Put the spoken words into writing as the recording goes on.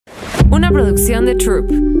Una producción de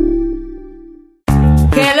Troop.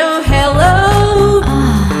 Hello, hello.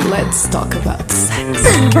 Let's talk about sex.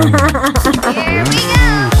 Here we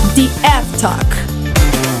go. The F-Talk.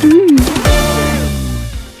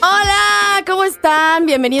 Hola, ¿cómo están?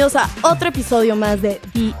 Bienvenidos a otro episodio más de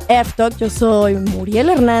The F-Talk. Yo soy Muriel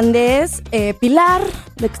Hernández. Pilar,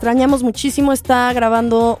 le extrañamos muchísimo. Está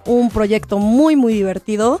grabando un proyecto muy, muy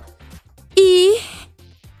divertido. Y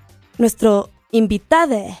nuestro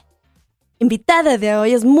invitada de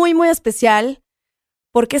hoy es muy, muy especial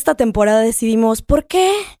porque esta temporada decidimos, ¿por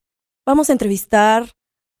qué vamos a entrevistar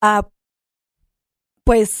a,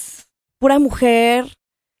 pues, pura mujer,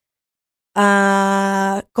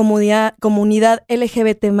 a comunidad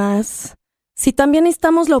LGBT+, si también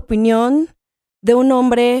necesitamos la opinión de un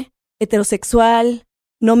hombre heterosexual,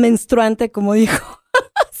 no menstruante, como dijo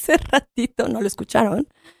hace ratito, ¿no lo escucharon?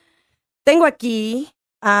 Tengo aquí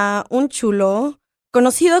a un chulo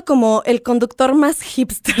conocido como el conductor más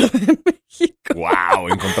hipster de México. ¡Wow!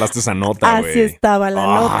 Encontraste esa nota, güey. Así estaba la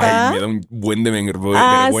nota. Ay, me da un buen de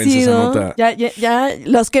vergüenza esa nota. Ya,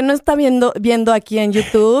 los que no están viendo aquí en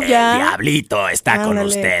YouTube, ya... El diablito está con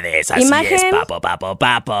ustedes. Así imagen, es, papo.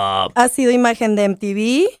 Ha sido imagen de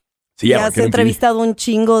MTV. Sí, ya se ha entrevistado un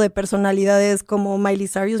chingo de personalidades como Miley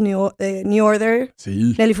Cyrus, New Order,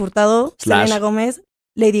 sí. Nelly Furtado, Selena Gómez,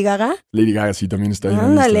 Lady Gaga. Lady Gaga sí también está ahí.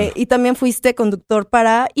 Ándale. Y también fuiste conductor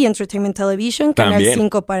para Entertainment Television, Canal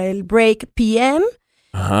 5 para el Break PM.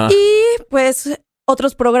 Ajá. Y pues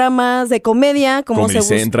otros programas de comedia, como se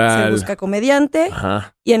busca comediante.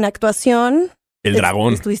 Ajá. Y en actuación. El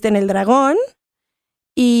Dragón. Estuviste en El Dragón.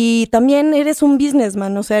 Y también eres un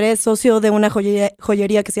businessman, o sea, eres socio de una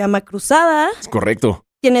joyería que se llama Cruzada. Es correcto.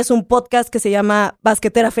 Tienes un podcast que se llama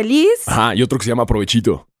Basquetera Feliz. Ajá, y otro que se llama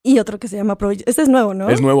Provechito. Y otro que se llama Proyecto. Este es nuevo, ¿no?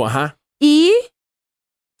 Es nuevo, ajá. Y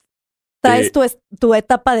traes tu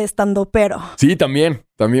etapa de estandopero. Sí, también.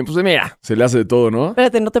 También, pues mira, se le hace de todo, ¿no?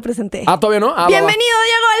 Espérate, no te presenté. Ah, ¿todavía no? Bienvenido,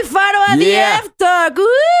 Diego Alfaro, a Yeah. The F-Talk.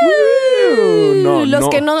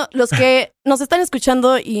 Los que nos están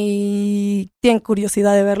escuchando y tienen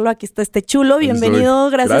curiosidad de verlo, aquí está este chulo.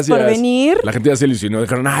 Bienvenido, gracias por venir. La gente ya se ilusionó.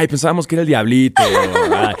 Dijeron, ay, pensábamos que era el diablito.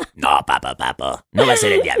 Ay, no, papo. No va a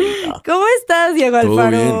ser el diablito. ¿Cómo estás, Diego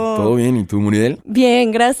Alfaro? Todo bien. ¿Y tú, Muriel?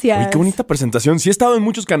 Bien, gracias. Ay, qué bonita presentación. Sí he estado en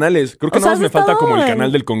muchos canales. Creo que nada más me falta como el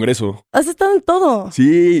canal del Congreso. Has estado en todo.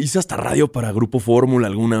 Sí, hice hasta radio para Grupo Fórmula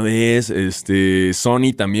alguna vez.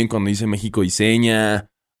 Sony también cuando hice México Diseña.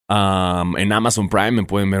 En Amazon Prime me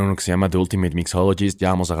pueden ver uno que se llama The Ultimate Mixologist. Ya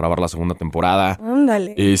vamos a grabar la segunda temporada.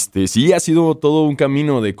 Ándale. Sí, ha sido todo un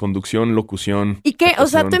camino de conducción, locución. ¿Y qué? actuación. O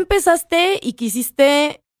sea, tú empezaste y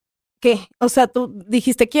quisiste... ¿Qué? O sea, tú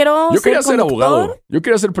dijiste, Yo quería ser conductor. abogado. Yo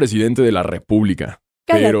quería ser presidente de la República.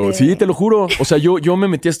 Cállate. Pero sí, te lo juro. O sea, yo me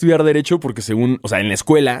metí a estudiar Derecho porque según... O sea, en la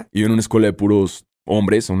escuela, yo en una escuela de puros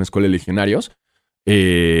hombres, una escuela de legionarios.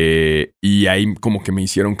 Y ahí como que me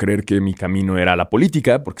hicieron creer que mi camino era la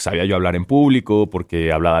política, porque sabía yo hablar en público,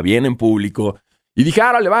 porque hablaba bien en público. Y dije,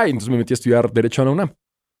 órale, va. Y entonces me metí a estudiar Derecho a la UNAM.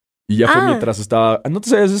 Y ya fue mientras estaba... ¿No te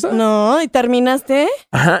sabes esta? No, ¿y terminaste?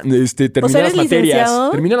 Ajá, terminé las materias.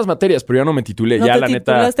 Licenciado? Terminé las materias, pero ya no me titulé. No ya te la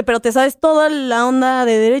titulaste, neta... pero te sabes toda la onda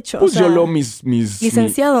de derecho. Pues o sea, yo leo mis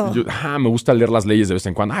licenciado. me gusta leer las leyes de vez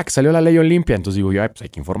en cuando. Que salió la ley Olimpia. Entonces digo yo, pues hay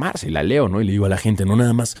que informarse. Y la leo, ¿no? Y le digo a la gente, no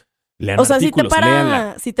nada más lean o sea, artículos,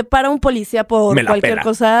 léanla. si te para un policía por cualquier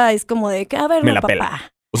cosa, es como de que, a ver, me no, la papá.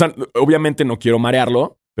 pela. O sea, obviamente no quiero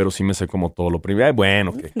marearlo, pero sí me sé como todo lo primero.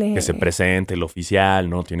 Bueno, que se presente el oficial,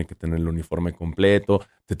 ¿no? Tiene que tener el uniforme completo.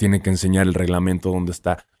 Te tiene que enseñar el reglamento donde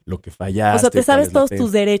está lo que fallaste. O sea, te sabes todos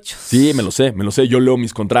tus derechos. Sí, me lo sé. Yo leo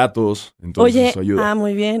mis contratos. Entonces Oye, eso ayuda.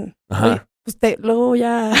 muy bien. Ajá. Oye, pues luego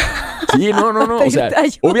ya... Sí, no. O sea,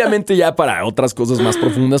 obviamente ya para otras cosas más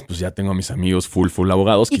profundas, pues ya tengo a mis amigos full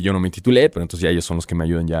abogados que yo no me titulé, pero entonces ya ellos son los que me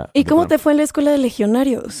ayudan ya. ¿Y cómo te fue en la escuela de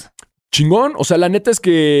legionarios? Chingón. O sea, la neta es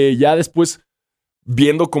que ya después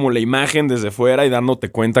viendo como la imagen desde fuera y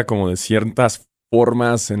dándote cuenta como de ciertas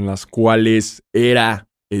formas en las cuales era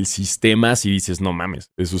el sistema, si dices, no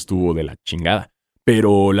mames, eso estuvo de la chingada.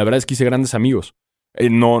 Pero la verdad es que hice grandes amigos.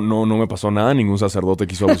 No me pasó nada, ningún sacerdote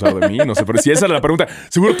quiso abusar de mí, no sé, pero si esa era la pregunta,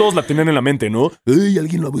 seguro todos la tenían en la mente, ¿no? ¡Ey,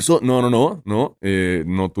 alguien lo abusó! No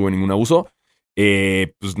tuve ningún abuso.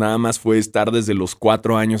 Pues nada más fue estar desde los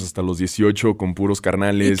 4 años hasta los 18 con puros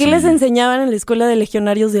carnales. ¿Y qué les enseñaban en la escuela de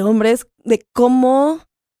legionarios de hombres de cómo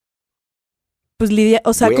pues lidiar,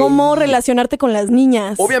 o sea, Güey, cómo relacionarte con las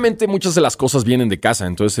niñas? Obviamente muchas de las cosas vienen de casa,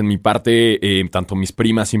 entonces en mi parte, tanto mis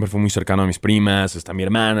primas, siempre fui muy cercano a mis primas, está mi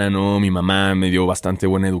hermana, ¿no? Mi mamá me dio bastante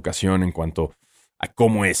buena educación en cuanto a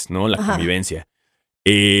cómo es, ¿no? La convivencia.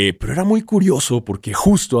 Pero era muy curioso porque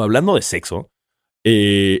justo hablando de sexo,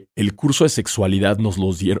 el curso de sexualidad nos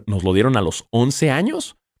lo dieron a los 11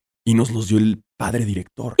 años y nos los dio el padre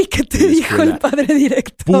director. ¿Y qué te dijo el padre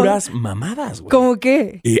director? Puras mamadas, güey. ¿Cómo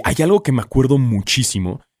qué? Hay algo que me acuerdo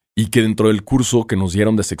muchísimo y que dentro del curso que nos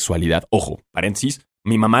dieron de sexualidad, ojo, paréntesis,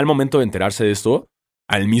 mi mamá al momento de enterarse de esto,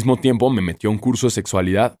 al mismo tiempo me metió a un curso de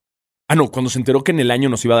sexualidad. Cuando se enteró que en el año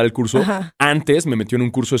nos iba a dar el curso, antes me metió en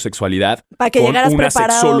un curso de sexualidad para que con llegaras una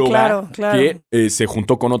preparado, sexóloga claro. que se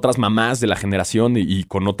juntó con otras mamás de la generación y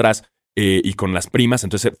con otras y con las primas.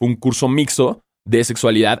 Entonces fue un curso mixto de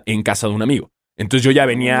sexualidad en casa de un amigo. Entonces yo ya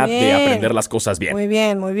venía de aprender las cosas bien. Muy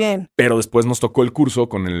bien, muy bien. Pero después nos tocó el curso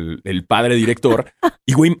con el padre director.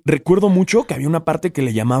 Y güey, recuerdo mucho que había una parte que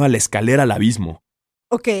le llamaba la escalera al abismo.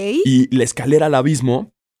 Ok. Y la escalera al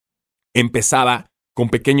abismo empezaba con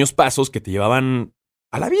pequeños pasos que te llevaban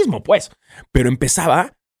al abismo, pues. Pero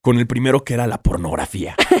empezaba con el primero que era la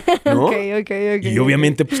pornografía, ¿no? Ok. Y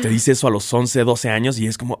obviamente pues te dice eso a los 11, 12 años y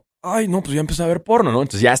es como, ay, no, pues ya empecé a ver porno, ¿no?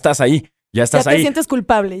 Entonces ya estás ahí, ya estás ya ahí. te sientes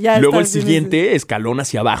culpable. Ya Luego el estás, siguiente escalón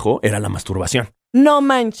hacia abajo era la masturbación. No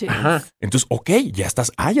manches. Ajá. Entonces, ok, ya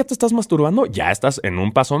estás, ya te estás masturbando, ya estás en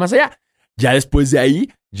un paso más allá. Ya después de ahí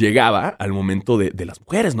llegaba al momento de las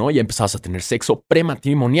mujeres, ¿no? Ya empezabas a tener sexo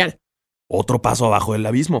prematrimonial. Otro paso abajo del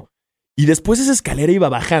abismo. Y después esa escalera iba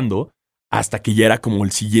bajando hasta que ya era como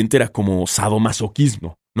el siguiente, era como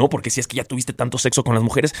sadomasoquismo, ¿no? Porque si es que ya tuviste tanto sexo con las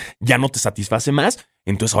mujeres, ya no te satisface más,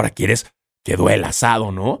 entonces ahora quieres que duela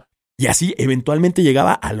sado, ¿no? Y así eventualmente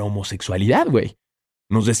llegaba a la homosexualidad, güey.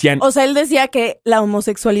 Nos decían... O sea, él decía que la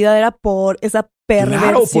homosexualidad era por esa perversión,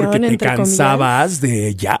 claro, porque te entre cansabas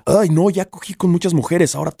de ya, ya cogí con muchas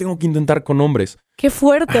mujeres, ahora tengo que intentar con hombres. Qué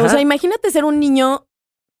fuerte. Ajá. O sea, imagínate ser un niño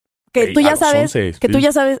que tú ya sabes, 11, que tú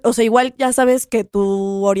ya sabes, o sea, igual ya sabes que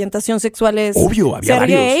tu orientación sexual es obvio, había ser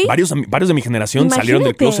gay. varios de mi generación salieron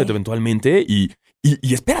del closet eventualmente y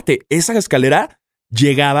espérate, esa escalera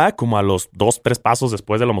llegaba como a los 2, 3 pasos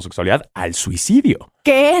después de la homosexualidad al suicidio.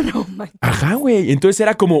 ¿Qué? No manches. Ajá, güey. Entonces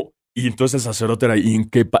era como, y entonces el sacerdote era, ¿y en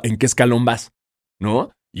qué escalón vas?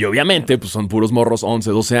 ¿No? Y obviamente, pues son puros morros 11,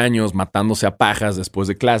 12 años matándose a pajas después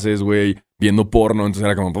de clases, güey, viendo porno. Entonces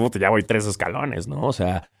era como, ya voy 3 escalones, ¿no? O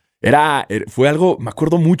sea, fue algo, me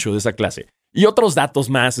acuerdo mucho de esa clase. Y otros datos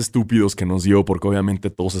más estúpidos que nos dio, porque obviamente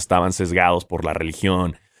todos estaban sesgados por la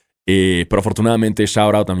religión. Pero afortunadamente,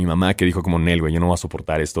 shout out a mi mamá que dijo como, Nel, güey, yo no voy a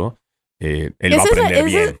soportar esto. Él va a aprender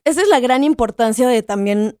bien. Esa es la gran importancia de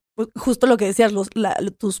también, justo lo que decías,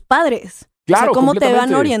 tus padres. Claro, o sea, cómo te van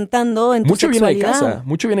completamente. orientando en tu sexualidad.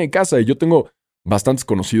 Mucho viene de casa. Y yo tengo bastantes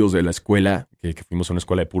conocidos de la escuela, que fuimos a una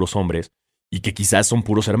escuela de puros hombres, y que quizás son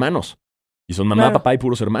puros hermanos. Y son mamá, papá y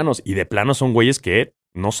puros hermanos. Y de plano son güeyes que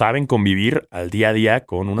no saben convivir al día a día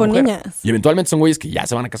con una mujer. Niñas. Y eventualmente son güeyes que ya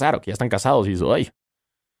se van a casar o que ya están casados. Y eso, ay.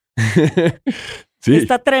 Sí.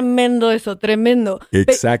 Está tremendo eso, tremendo.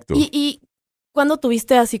 Exacto. ¿Y cuándo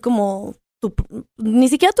tuviste así como ni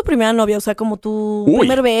siquiera tu primera novia, o sea, como tu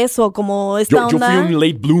primer beso, como esta onda? Yo fui un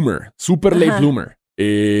late bloomer, super late bloomer.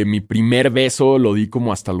 Mi primer beso lo di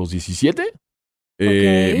como hasta los 17.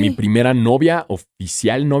 Mi primera novia,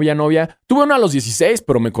 oficial novia. Tuve una a los 16,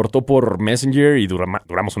 pero me cortó por Messenger y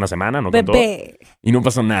duramos una semana, ¿no? Bebé. Y no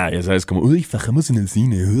pasó nada, ya sabes, como, fajamos en el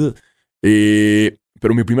cine.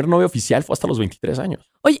 Pero mi primer novia oficial fue hasta los 23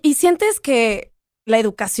 años. Oye, ¿y sientes que la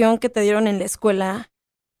educación que te dieron en la escuela,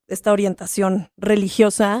 esta orientación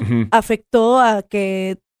religiosa, afectó a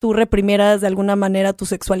que tú reprimieras de alguna manera tu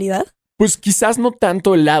sexualidad? Pues quizás no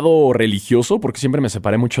tanto el lado religioso, porque siempre me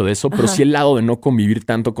separé mucho de eso, pero sí el lado de no convivir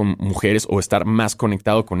tanto con mujeres o estar más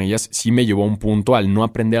conectado con ellas, sí me llevó a un punto al no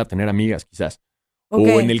aprender a tener amigas, quizás.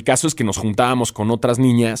 O en el caso es que nos juntábamos con otras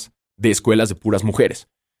niñas de escuelas de puras mujeres.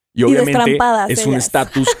 Y obviamente es un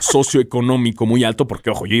estatus socioeconómico muy alto, porque,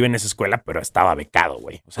 ojo, yo iba en esa escuela, pero estaba becado,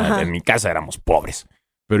 güey. O sea, en mi casa éramos pobres.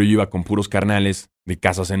 Pero yo iba con puros carnales de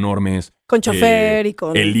casas enormes. Con chofer y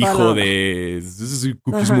con... El hijo de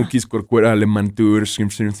Cookies Mookies, Corcuera, Alemán Tour,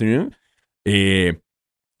 que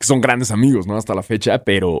son grandes amigos, ¿no? Hasta la fecha,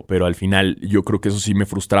 pero al final yo creo que eso sí me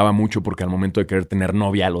frustraba mucho porque al momento de querer tener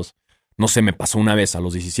novia no sé, me pasó una vez a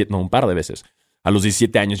los 17, no, un par de veces. A los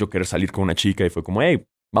 17 años yo querer salir con una chica y fue como, hey,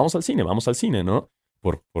 vamos al cine, ¿no?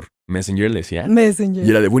 Por Messenger le decía. Messenger. Y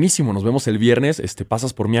era de buenísimo, nos vemos el viernes,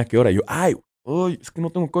 pasas por mí a qué hora. Y yo, ay, es que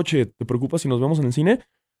no tengo coche, ¿te preocupas si nos vemos en el cine?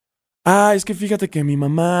 Es que fíjate que mi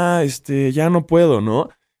mamá, ya no puedo, ¿no?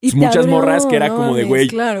 Y muchas morras que era no, como de güey.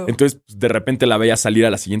 Claro. Entonces, pues, de repente la veía salir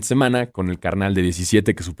a la siguiente semana con el carnal de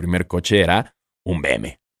 17, que su primer coche era un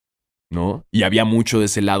BM, ¿no? Y había mucho de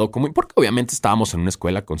ese lado, porque obviamente estábamos en una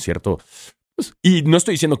escuela con cierto... y no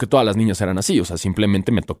estoy diciendo que todas las niñas eran así, o sea,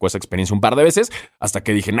 simplemente me tocó esa experiencia un par de veces hasta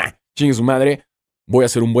que dije, chingue su madre, voy a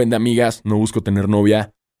ser un buen de amigas, no busco tener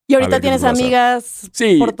novia. Y ahorita tienes amigas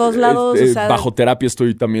por todos lados. O sea, bajo terapia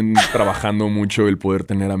estoy también trabajando mucho el poder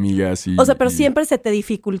tener amigas. O sea, pero siempre se te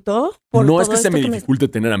dificultó. No es que se me dificulte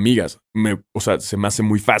tener amigas. O sea, se me hace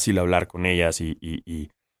muy fácil hablar con ellas y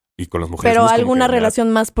con las mujeres. Pero no es alguna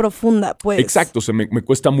relación más profunda, pues. Exacto, me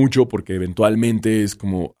cuesta mucho porque eventualmente es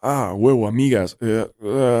como, huevo, amigas.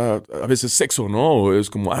 A veces sexo, ¿no? O es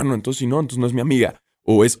como, no, entonces no es mi amiga.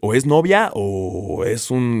 O es novia o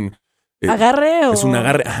es un... ¿Agarre o...? Es un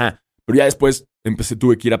agarre, ajá. Pero ya después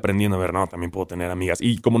tuve que ir aprendiendo a ver, no, también puedo tener amigas.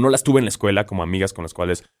 Y como no las tuve en la escuela, como amigas con las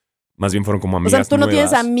cuales más bien fueron como amigas. O sea, tú no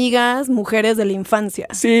nuevas. tienes amigas mujeres de la infancia.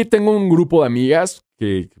 Sí, tengo un grupo de amigas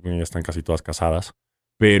que ya están casi todas casadas,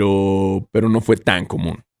 pero no fue tan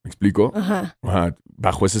común. ¿Me explico? Ajá.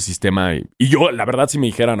 Bajo ese sistema. Y yo, la verdad, si me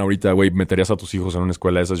dijeran ahorita, güey, ¿meterías a tus hijos en una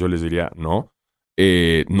escuela de esas? Yo les diría, no.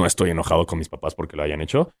 No estoy enojado con mis papás porque lo hayan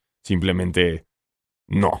hecho. Simplemente...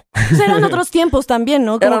 no. Pues eran otros tiempos también,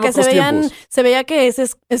 ¿no? Como que se veía que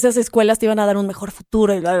esas escuelas te iban a dar un mejor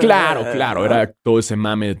futuro. Y Claro, era todo ese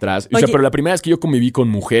mame detrás. O sea, pero la primera vez que yo conviví con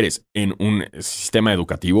mujeres en un sistema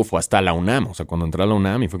educativo fue hasta la UNAM. O sea, cuando entré a la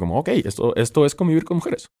UNAM y fue como, ok, esto es convivir con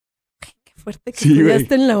mujeres. Qué fuerte que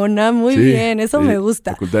estudiaste en la UNAM. Muy bien, eso me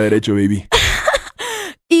gusta. Facultad de Derecho, baby.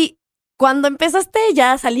 Y cuando empezaste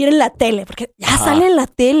ya a salir en la tele, porque ya sale en la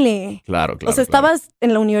tele. Claro. O sea, estabas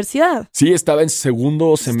en la universidad. Sí, estaba en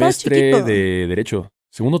segundo semestre de Derecho.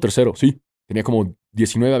 Segundo, tercero, sí. Tenía como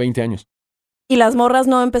 19 a 20 años. Y las morras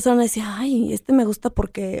no empezaron a decir, ay, me gusta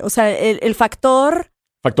porque... O sea, el factor...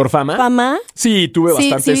 ¿Factor fama? ¿Fama? Sí, tuve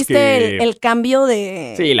bastantes sí, viste el cambio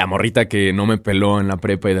de... Sí, la morrita que no me peló en la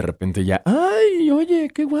prepa y de repente ya... Ay, oye,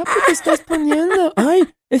 qué guapo te estás poniendo. Ay,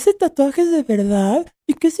 ¿ese tatuaje es de verdad?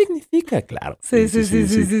 ¿Y qué significa? Claro. Sí.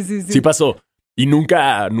 Sí pasó. Y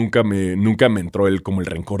nunca me entró como el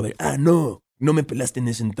rencor de... no me pelaste en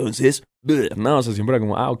ese entonces. No, o sea, siempre era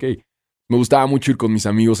como... ok. Me gustaba mucho ir con mis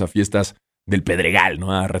amigos a fiestas del Pedregal,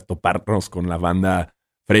 ¿no? A retoparnos con la banda...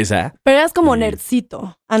 fresa. Pero eras como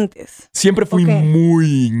nerdcito antes. Siempre fui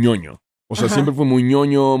muy ñoño. O sea, siempre fui muy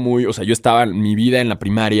ñoño, o sea, yo estaba, mi vida en la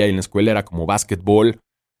primaria y en la escuela era como básquetbol.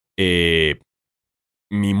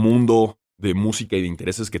 Mi mundo de música y de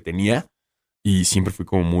intereses que tenía. Y siempre fui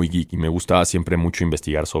como muy geek y me gustaba siempre mucho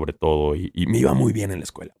investigar sobre todo. Y me iba muy bien en la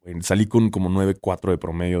escuela. Salí con como 9.4 de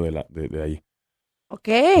promedio de ahí. Ok,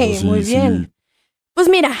 muy bien. Pues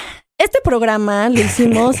mira... Este programa lo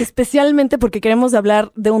hicimos especialmente porque queremos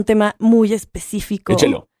hablar de un tema muy específico.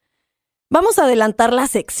 Échelo. Vamos a adelantar la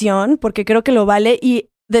sección porque creo que lo vale y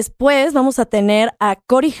después vamos a tener a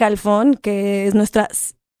Cori Halfon, que es nuestra...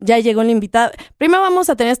 Ya llegó la invitada. Primero vamos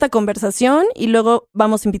a tener esta conversación y luego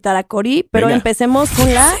vamos a invitar a Cori, pero empecemos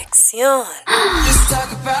con la sección.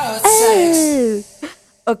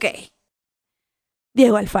 Ok.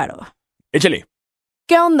 Diego Alfaro. Échale.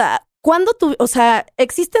 ¿Qué onda? O sea,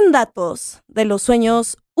 existen datos de los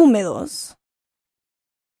sueños húmedos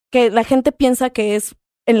que la gente piensa que es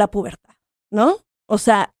en la pubertad, ¿no? O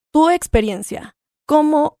sea, tu experiencia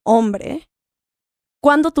como hombre,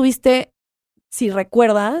 ¿cuándo tuviste, si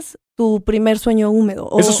recuerdas, tu primer sueño húmedo?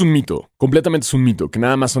 Eso es un mito, completamente es un mito, que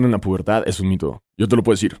nada más son en la pubertad, es un mito. Yo te lo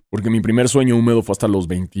puedo decir, porque mi primer sueño húmedo fue hasta los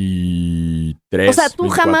 23. O sea, ¿tú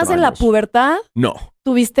jamás en la pubertad? No.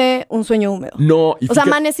 ¿Tuviste un sueño húmedo? No. O sea,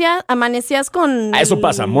 amanecías con... Eso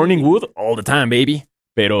pasa, morning wood, all the time, baby.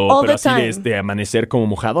 Pero así de amanecer como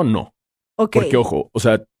mojado, no. Ok. Porque, ojo, o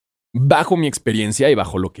sea, bajo mi experiencia y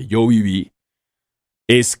bajo lo que yo viví,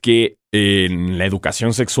 es que en la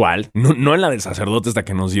educación sexual, no en la del sacerdote esta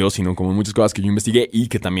que nos dio, sino como en muchas cosas que yo investigué y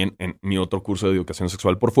que también en mi otro curso de educación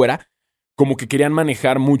sexual por fuera, como que querían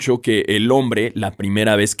manejar mucho que el hombre, la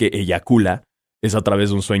primera vez que eyacula, es a través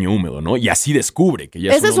de un sueño húmedo, ¿no? Y así descubre que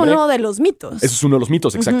ya es un hombre. Ese es uno de los mitos. Ese es uno de los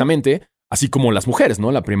mitos, exactamente. Así como las mujeres,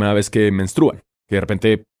 ¿no? La primera vez que menstruan, que de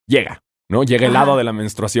repente llega, ¿no? Llega el hado de la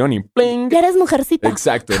menstruación y ¡pling! Ya eres mujercita.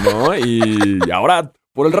 Exacto, ¿no? Y ahora,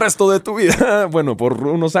 por el resto de tu vida, bueno, por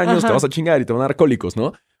unos años te vas a chingar y te van a dar cólicos,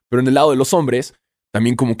 ¿no? Pero en el lado de los hombres,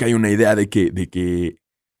 también como que hay una idea de que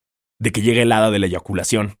llega el hada de la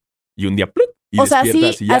eyaculación y un día ¡plum! Y o sea,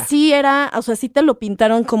 así era, o sea, sí te lo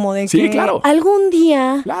pintaron como de que claro. Algún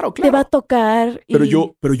día te va a tocar. Pero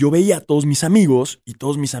yo veía a todos mis amigos y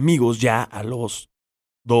todos mis amigos ya a los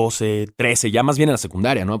 12, 13, ya más bien en la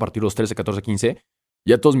secundaria, ¿no? A partir de los 13, 14, 15,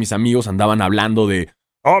 ya todos mis amigos andaban hablando de,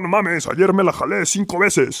 no mames, ayer me la jalé 5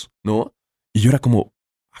 veces, ¿no? Y yo era como,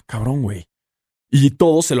 cabrón, güey. Y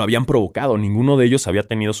todos se lo habían provocado. Ninguno de ellos había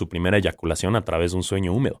tenido su primera eyaculación a través de un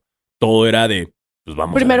sueño húmedo. Todo era de... Pues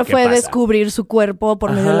vamos primero a ver qué fue pasa. Descubrir su cuerpo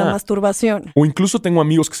por medio de la masturbación. O incluso tengo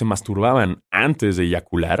amigos que se masturbaban antes de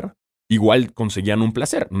eyacular igual conseguían un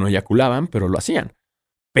placer. No eyaculaban, pero lo hacían.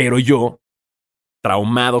 Pero yo,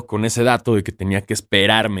 traumado con ese dato de que tenía que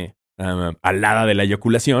esperarme al hada de la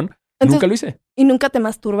eyaculación, entonces, nunca lo hice. Y nunca te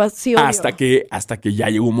masturbas, sí, obvio. Hasta que ya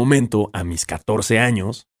llegó un momento, a mis 14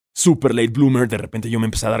 años, super late bloomer, de repente yo me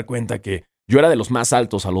empecé a dar cuenta que yo era de los más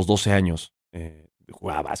altos a los 12 años.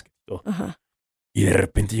 Jugaba básquet y todo. Ajá. Y de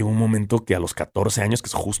repente llegó un momento que a los 14 años, que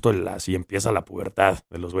es justo así empieza la pubertad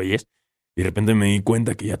de los güeyes, y de repente me di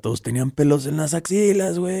cuenta que ya todos tenían pelos en las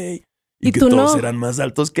axilas, güey. Y que todos eran más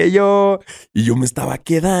altos que yo. Y yo me estaba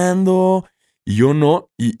quedando. Y yo no.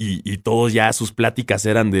 Y todos ya sus pláticas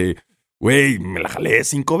eran de, güey, me la jalé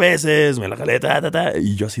 5 veces, me la jalé,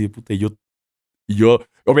 Y yo así de puta, y yo,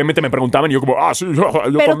 obviamente me preguntaban y yo como, sí, yo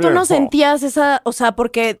pero también. tú no sentías esa, o sea,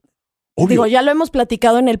 porque... Obvio. Digo, ya lo hemos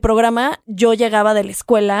platicado en el programa, yo llegaba de la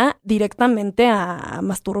escuela directamente a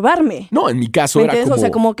masturbarme. No, en mi caso era como... O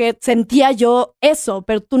sea, como que sentía yo eso,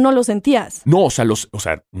 pero tú no lo sentías. No, o sea,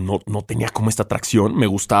 no tenía como esta atracción. Me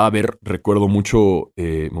gustaba ver, recuerdo mucho,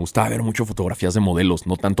 fotografías de modelos,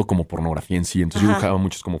 no tanto como pornografía en sí. Entonces yo dibujaba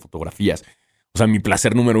muchas como fotografías. O sea, mi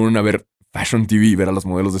placer número 1 era ver Fashion TV, ver a los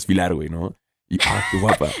modelos desfilar, güey, ¿no? Y, qué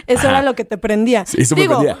guapa. Eso era lo que te prendía. Sí, eso me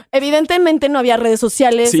prendía. Evidentemente no había redes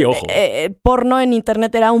sociales. Sí, ojo. Porno en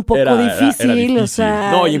internet era un poco difícil. Era difícil. O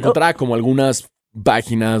sea, no, y encontraba como algunas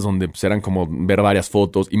páginas donde pues, eran como ver varias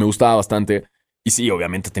fotos y me gustaba bastante. Y sí,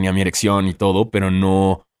 obviamente tenía mi erección y todo, pero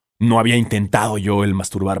no había intentado yo el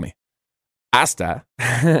masturbarme. Hasta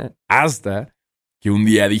que un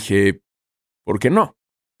día dije, ¿por qué no?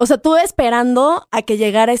 O sea, tú esperando a que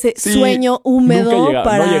llegara ese sueño húmedo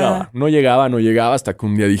No llegaba hasta que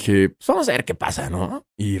un día dije, pues vamos a ver qué pasa, ¿no?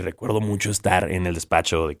 Y recuerdo mucho estar en el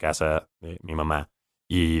despacho de casa de mi mamá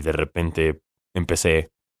y de repente empecé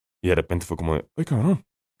y de repente fue como, ay, cabrón,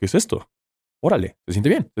 ¿qué es esto? Órale, se siente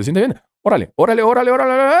bien. Órale.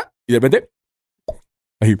 Y de repente,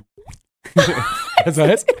 ahí.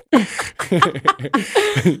 ¿Sabes?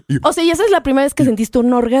 O sea, y esa es la primera vez que sentiste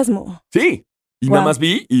un orgasmo. Sí. Y nada más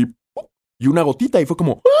vi y una gotita y fue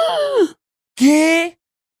como, ¿qué?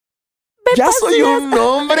 ¿Ya soy un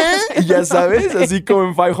hombre? Y ya sabes, así como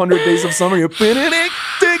en 500 Days of Summer.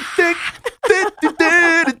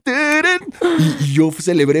 Y yo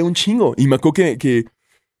celebré un chingo. Y me acuerdo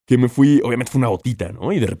que me fui, obviamente fue una gotita,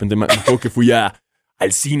 ¿no? Y de repente me acuerdo que fui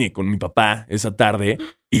al cine con mi papá esa tarde.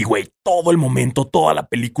 Y güey, todo el momento, toda la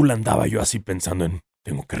película andaba yo así pensando en,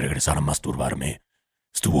 tengo que regresar a masturbarme.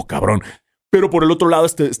 Estuvo cabrón. Pero por el otro lado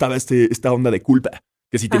estaba esta onda de culpa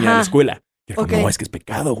que sí tenía en la escuela. Que era como, no, es que es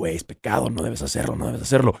pecado, güey, es pecado, no debes hacerlo.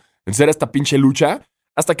 Entonces era esta pinche lucha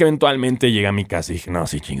hasta que eventualmente llegué a mi casa y dije, no,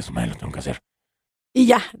 sí, chingues, madre, lo tengo que hacer. Y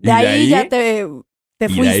ya, de ahí ya te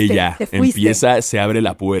fuiste. Y de ahí ya se abre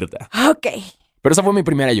la puerta. Ok. Pero esa fue mi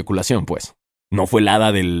primera eyaculación, pues. No fue la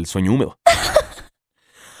hada del sueño húmedo.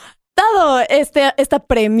 Dado esta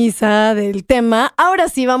premisa del tema, ahora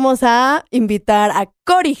sí vamos a invitar a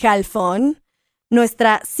Cori Halfon,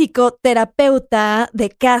 nuestra psicoterapeuta de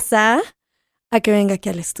casa, a que venga aquí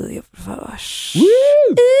al estudio, por favor.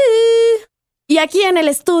 Y aquí en el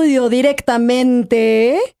estudio,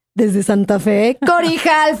 directamente desde Santa Fe, Cori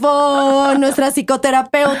Halfon, nuestra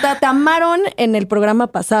psicoterapeuta. Te amaron en el programa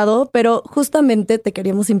pasado, pero justamente te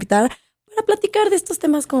queríamos invitar para platicar de estos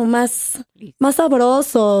temas como más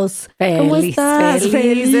sabrosos. ¿Cómo estás?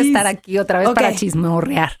 Feliz de estar aquí otra vez para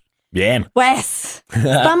chismorrear. Bien. Pues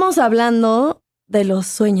estamos hablando de los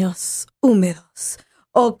sueños húmedos,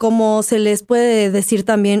 o como se les puede decir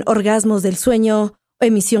también, orgasmos del sueño o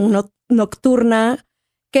emisión nocturna,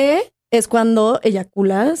 que es cuando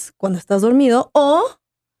eyaculas cuando estás dormido o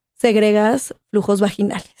segregas flujos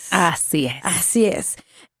vaginales. Así es. Así es.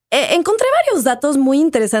 Encontré varios datos muy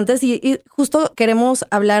interesantes y justo queremos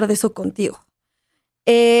hablar de eso contigo.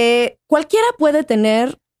 Cualquiera puede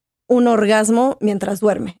tener un orgasmo mientras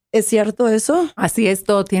duerme. ¿Es cierto eso? Así es,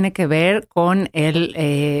 todo tiene que ver con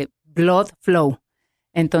el blood flow.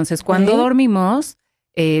 Entonces, cuando dormimos,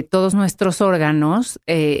 todos nuestros órganos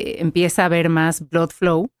empieza a haber más blood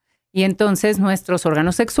flow y entonces nuestros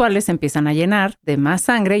órganos sexuales se empiezan a llenar de más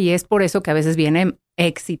sangre y es por eso que a veces viene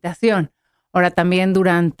excitación. Ahora también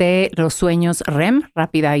durante los sueños REM,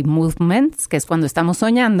 Rapid Eye Movements, que es cuando estamos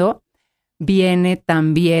soñando, viene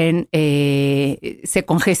también, se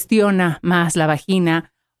congestiona más la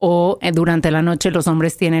vagina o durante la noche los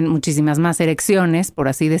hombres tienen muchísimas más erecciones, por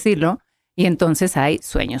así decirlo, y entonces hay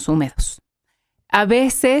sueños húmedos. A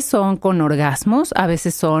veces son con orgasmos, a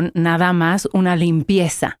veces son nada más una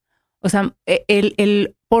limpieza. O sea,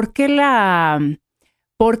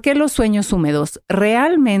 ¿por qué los sueños húmedos?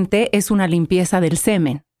 Realmente es una limpieza del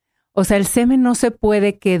semen. O sea, el semen no se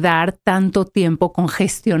puede quedar tanto tiempo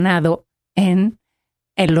congestionado en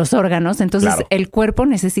los órganos. Entonces, el cuerpo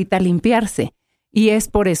necesita limpiarse. Y es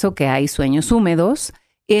por eso que hay sueños húmedos.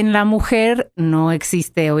 En la mujer no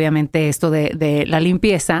existe, obviamente, esto de la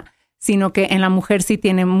limpieza, sino que en la mujer sí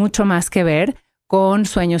tiene mucho más que ver con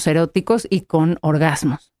sueños eróticos y con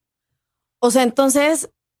orgasmos. O sea, entonces,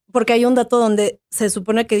 porque hay un dato donde se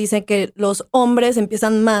supone que dicen que los hombres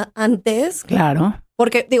empiezan más antes. Claro.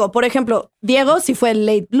 Porque, digo, por ejemplo, Diego sí fue el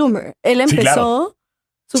late bloomer. Él empezó,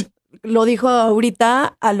 lo dijo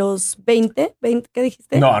ahorita, a los 20, ¿qué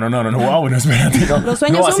dijiste? No, wow, no, espérate. No. Los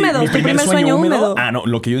sueños húmedos, tu primer sueño húmedo. Ah, no,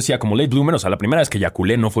 lo que yo decía como late bloomer, o sea, la primera vez que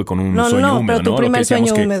eyaculé no fue con un sueño húmedo, pero tu primer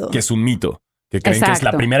sueño húmedo. Que es un mito. Que creen que es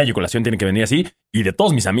la primera eyaculación, tiene que venir así. Y de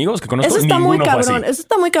todos mis amigos que conozco, eso está muy cabrón. Fue así. Eso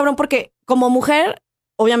está muy cabrón porque como mujer,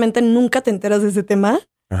 obviamente nunca te enteras de ese tema.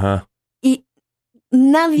 Ajá. Y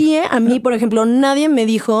nadie, a mí, por ejemplo, nadie me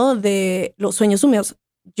dijo de los sueños húmedos.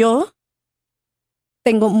 Yo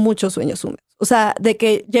tengo muchos sueños húmedos. O sea, de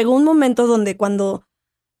que llegó un momento donde cuando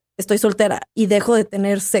estoy soltera y dejo de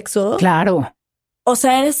tener sexo. Claro. O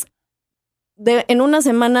sea, en una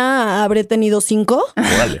semana habré tenido 5.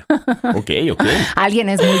 Órale. Ok. Alguien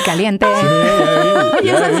es muy caliente. Y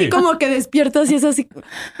es así como que despiertas y es así.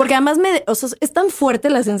 Porque además o sea, es tan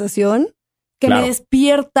fuerte la sensación que me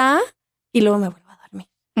despierta y luego me vuelvo a dormir.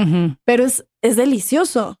 Uh-huh. Pero es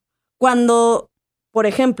delicioso. Cuando, por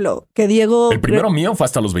ejemplo, que Diego... El primero mío fue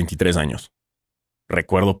hasta los 23 años.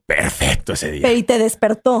 Recuerdo perfecto ese día. Y te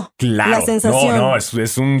despertó. Claro. La sensación. No,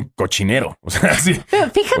 es un cochinero. O sea, sí. Pero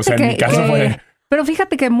fíjate o sea, en mi caso fue... Pero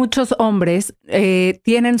fíjate que muchos hombres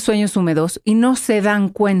tienen sueños húmedos y no se dan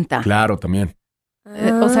cuenta. Claro, también.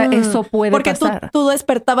 O sea, eso puede pasar. Porque tú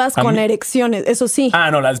despertabas con erecciones, eso sí.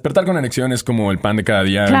 Ah, no, la despertar con erección es como el pan de cada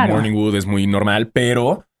día. Claro. El morning wood es muy normal,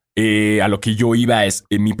 pero a lo que yo iba es,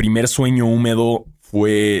 mi primer sueño húmedo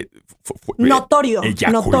fue notorio.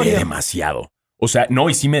 Eyaculé demasiado. O sea, no,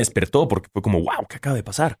 y sí me despertó porque fue como, wow, ¿qué acaba de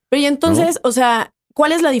pasar? Pero y entonces, ¿no? O sea,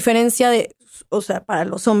 ¿cuál es la diferencia de, o sea, para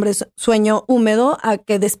los hombres sueño húmedo a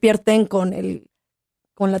que despierten con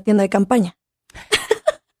la tienda de campaña?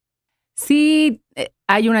 Sí,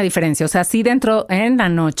 hay una diferencia. O sea, sí en la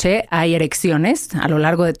noche hay erecciones a lo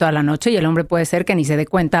largo de toda la noche y el hombre puede ser que ni se dé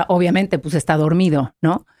cuenta. Obviamente, pues está dormido,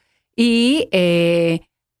 ¿no? Y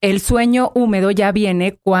el sueño húmedo ya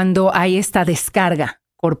viene cuando hay esta descarga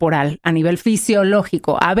corporal a nivel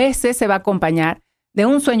fisiológico. A veces se va a acompañar de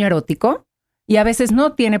un sueño erótico y a veces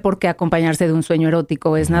no tiene por qué acompañarse de un sueño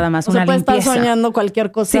erótico. Es nada más una limpieza. O sea, puede estar soñando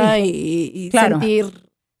cualquier cosa y sentir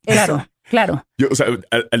eso. Claro. Yo, o sea,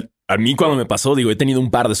 a mí cuando me pasó, digo, he tenido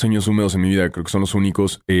un par de sueños húmedos en mi vida, creo que son los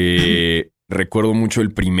únicos. Recuerdo mucho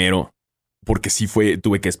el primero, porque sí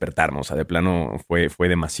tuve que despertarnos, o sea, de plano fue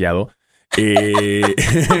demasiado.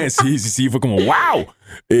 Sí, fue como wow.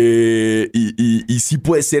 Y sí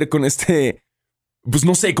puede ser con pues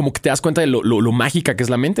no sé, como que te das cuenta de lo mágica que es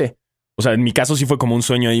la mente. O sea, en mi caso sí fue como un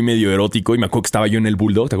sueño ahí medio erótico y me acuerdo que estaba yo en el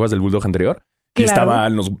Bulldog, ¿te acuerdas del Bulldog anterior? Claro. Y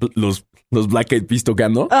estaban los Black Eyed Peas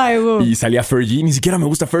tocando. Ay, wow. Y salía Fergie. Ni siquiera me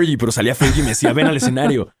gusta Fergie, pero salía Fergie y me decía, ven al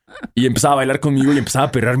escenario. Y empezaba a bailar conmigo y empezaba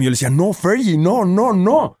a perrearme. Y yo le decía, no, Fergie,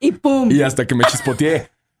 no. Y pum. Y hasta que me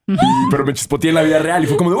chispoteé. Pero me chispoteé en la vida real y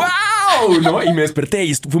fue como de wow, ¿no? Y me desperté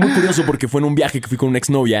y fue muy curioso porque fue en un viaje que fui con una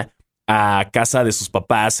exnovia a casa de sus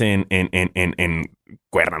papás en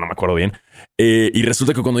Cuerna, no me acuerdo bien. Y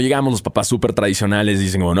resulta que cuando llegamos, los papás súper tradicionales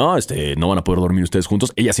dicen como, no, no van a poder dormir ustedes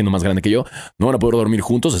juntos. Ella siendo más grande que yo, no van a poder dormir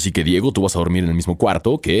juntos. Así que Diego, tú vas a dormir en el mismo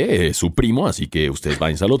cuarto que su primo. Así que ustedes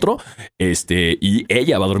váyanse al otro. Y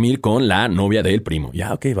ella va a dormir con la novia del primo.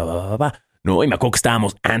 Ya, ok, va. No, y me acuerdo que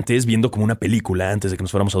estábamos antes viendo como una película antes de que nos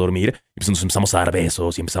fuéramos a dormir. Y pues nos empezamos a dar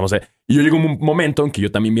besos y Y yo llegó un momento en que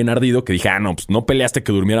yo también bien ardido que dije, no, pues no peleaste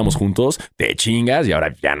que durmiéramos juntos, te chingas y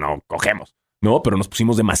ahora ya no cogemos. No, pero nos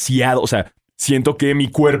pusimos demasiado. O sea, siento que mi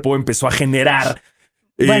cuerpo empezó a generar.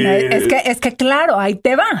 Bueno, es que claro, ahí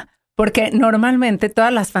te va. Porque normalmente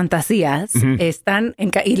todas las fantasías están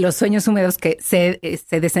y los sueños húmedos que se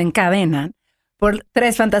desencadenan por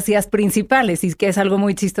 3 fantasías principales, y que es algo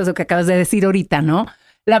muy chistoso que acabas de decir ahorita, ¿no?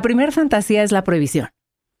 La primera fantasía es la prohibición.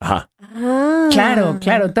 Ajá. Ah. Claro.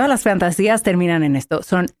 Todas las fantasías terminan en esto.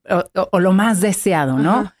 Son o lo más deseado,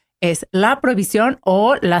 ¿no? Ajá. Es la prohibición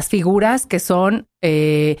o las figuras que son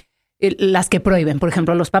las que prohíben, por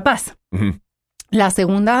ejemplo, los papás. Uh-huh. La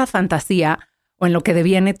segunda fantasía, o en lo que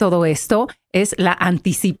deviene todo esto, es la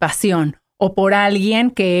anticipación, o por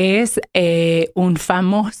alguien que es un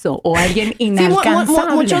famoso o alguien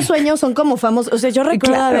inalcanzable. Sí, muchos sueños son como famosos. O sea, yo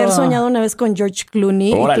recuerdo haber soñado una vez con George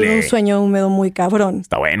Clooney. ¡Órale! Y tuve un sueño húmedo muy cabrón.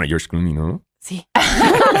 Está bueno George Clooney, ¿no? Sí.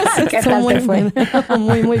 ¿Qué tal te fue?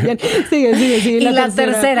 Muy, muy bien. Sigue. Y la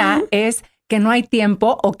tercera es que no hay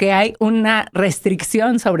tiempo o que hay una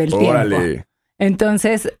restricción sobre el Órale. tiempo.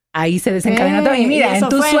 Entonces, ahí se desencadena todo. Y mira, en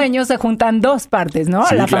tus sueños se juntan dos partes, ¿no?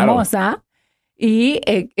 Sí, la claro. famosa y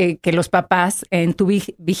que los papás en tu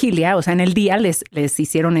vigilia, o sea, en el día les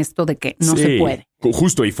hicieron esto de que no se puede.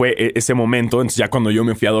 Justo, y fue ese momento. Entonces, ya cuando yo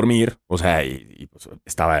me fui a dormir, o sea, y pues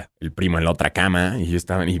estaba el primo en la otra cama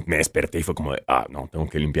y me desperté y fue como de, no, tengo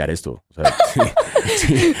que limpiar esto. O sea,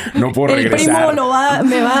 sí, no puedo regresar. El primo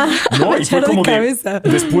me va No, a y fue echar como de cabeza.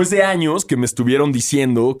 Después de años que me estuvieron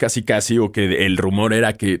diciendo casi, o que el rumor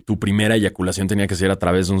era que tu primera eyaculación tenía que ser a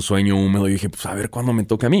través de un sueño húmedo. Y dije, pues a ver cuándo me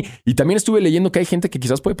toca a mí. Y también estuve leyendo que hay gente que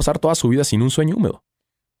quizás puede pasar toda su vida sin un sueño húmedo.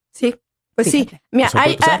 Sí. Pues Fíjate. sí, mira, Eso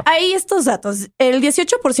puede pasar. hay estos datos. El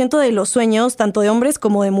 18% de los sueños, tanto de hombres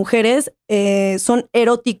como de mujeres, son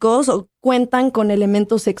eróticos o cuentan con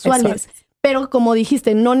elementos sexuales. Pero como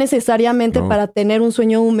dijiste, no necesariamente para tener un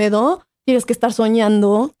sueño húmedo tienes que estar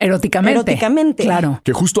soñando eróticamente. Claro.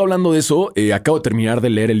 Que justo hablando de eso, acabo de terminar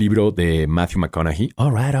de leer el libro de Matthew McConaughey.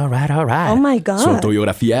 All right. Oh my God. Su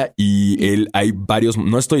autobiografía y hay varios,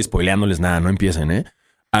 no estoy spoileándoles nada, no empiecen,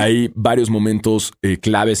 Hay varios momentos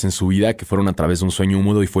claves en su vida que fueron a través de un sueño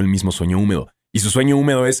húmedo y fue el mismo sueño húmedo. Y su sueño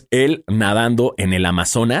húmedo es él nadando en el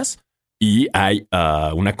Amazonas y hay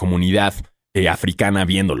una comunidad africana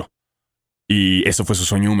viéndolo. Y eso fue su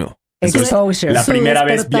sueño húmedo. Entonces, Exposure. la primera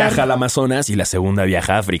vez despertar. viaja al Amazonas y la segunda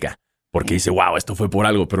viaja a África. Porque dice, wow, esto fue por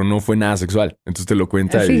algo, pero no fue nada sexual. Entonces te lo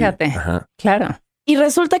cuenta. Fíjate. Ajá. Claro. Y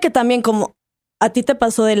resulta que también como a ti te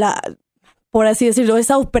pasó por así decirlo,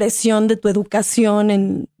 esa opresión de tu educación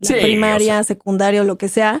en la primaria, secundaria o lo que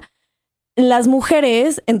sea, las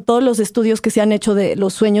mujeres, en todos los estudios que se han hecho de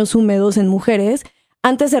los sueños húmedos en mujeres,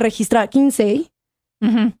 antes se registraba Kinsey,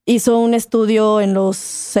 hizo un estudio en los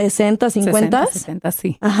 60, 50. 60,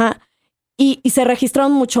 sí. Ajá. Y se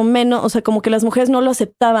registraron mucho menos, o sea, como que las mujeres no lo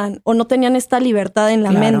aceptaban o no tenían esta libertad en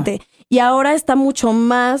la mente. Y ahora está mucho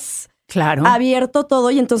más abierto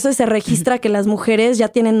todo y entonces se registra que las mujeres ya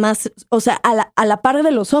tienen más, o sea, a la par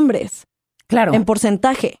de los hombres. Claro. En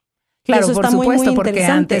porcentaje. Claro, eso por está supuesto, muy porque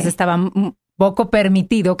interesante. antes estaba poco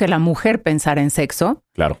permitido que la mujer pensara en sexo.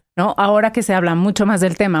 Claro. ¿No? Ahora que se habla mucho más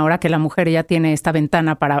del tema, ahora que la mujer ya tiene esta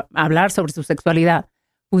ventana para hablar sobre su sexualidad,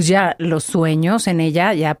 pues ya los sueños en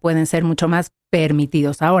ella ya pueden ser mucho más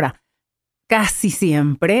permitidos. Ahora, casi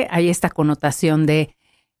siempre hay esta connotación de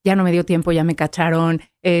ya no me dio tiempo, ya me cacharon,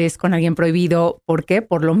 es con alguien prohibido. ¿Por qué?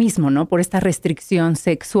 Por lo mismo, ¿no? Por esta restricción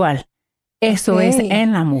sexual. Eso es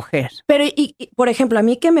en la mujer. Pero, y, por ejemplo, a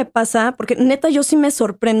mí qué me pasa, porque neta yo sí me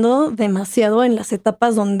sorprendo demasiado en las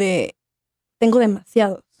etapas donde tengo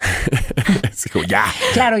demasiados. Es como, ya.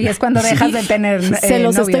 Claro, y es cuando dejas de tener se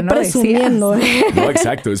los novio, estoy ¿no? presumiendo. No,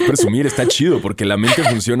 exacto, es presumir, está chido porque la mente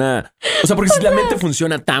funciona, o sea, porque si la mente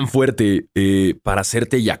funciona tan fuerte para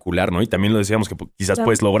hacerte eyacular, ¿no? Y también lo decíamos que quizás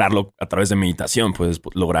puedes lograrlo a través de meditación, puedes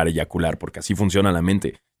lograr eyacular porque así funciona la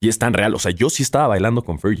mente y es tan real. O sea, yo sí estaba bailando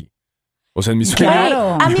con Fergie. O sea, en mi sueño.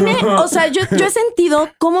 Claro. A mí o sea, yo he sentido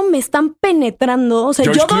cómo me están penetrando. O sea,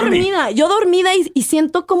 George yo dormida y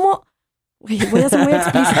siento como, voy a ser muy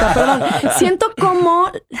explícita, perdón. Siento como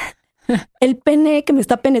el pene que me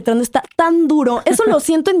está penetrando está tan duro. Eso lo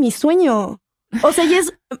siento en mi sueño. O sea, y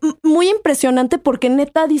es muy impresionante porque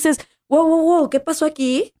neta dices, wow, ¿qué pasó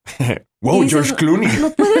aquí? Wow, dices, George Clooney.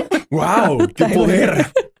 No puede. Wow, qué poder.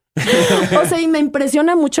 O sea, y me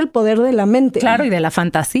impresiona mucho el poder de la mente. Claro, y de la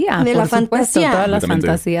fantasía. De la supuesto. fantasía. Todas las Completamente.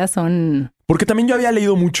 fantasías son... Porque también yo había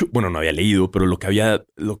leído mucho, bueno, no había leído, pero lo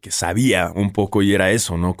que sabía un poco y era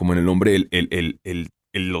eso, ¿no? Como en el hombre,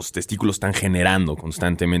 los testículos están generando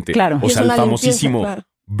constantemente. Claro. O Y sea, es el una famosísimo limpieza, claro.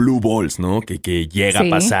 blue balls, ¿no? Que llega a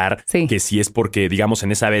pasar, sí. que si es porque, digamos,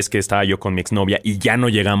 en esa vez que estaba yo con mi exnovia y ya no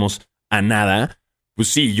llegamos a nada, pues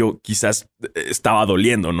sí, yo quizás estaba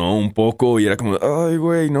doliendo, ¿no? Un poco y era como, ay,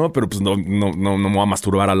 güey, no, pero pues no me voy a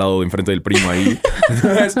masturbar al lado de enfrente del primo ahí.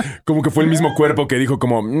 Entonces, como que fue el mismo cuerpo que dijo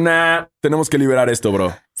como, nah, tenemos que liberar esto,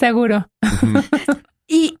 bro. Seguro.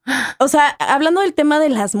 Y, o sea, hablando del tema de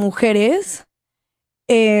las mujeres,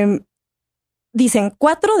 dicen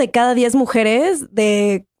 4 de cada 10 mujeres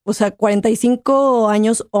de, o sea, 45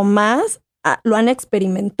 años o más lo han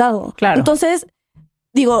experimentado. Claro. Entonces,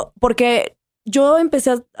 digo, porque yo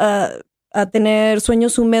empecé a tener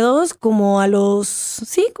sueños húmedos como a los,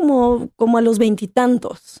 como a los 20 y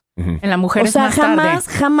tantos. En la mujer O es sea, más tarde.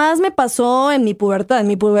 jamás me pasó en mi pubertad. En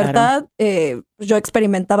mi pubertad yo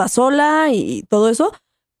experimentaba sola y todo eso,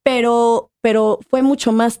 pero fue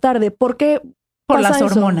mucho más tarde. ¿Por qué? Por pasa las eso?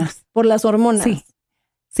 hormonas. Por las hormonas.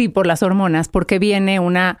 Sí, por las hormonas, porque viene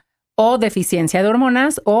una o deficiencia de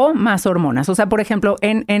hormonas o más hormonas. O sea, por ejemplo,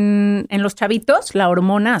 en los chavitos, la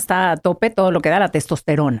hormona está a tope, todo lo que da la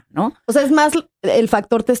testosterona, ¿no? O sea, es más el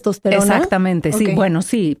factor testosterona. Exactamente, sí. Okay. Bueno,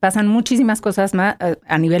 sí, pasan muchísimas cosas más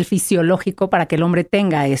a nivel fisiológico para que el hombre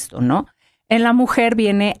tenga esto, ¿no? En la mujer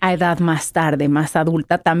viene a edad más tarde, más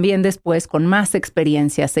adulta, también después con más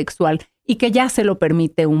experiencia sexual y que ya se lo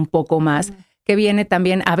permite un poco más. Que viene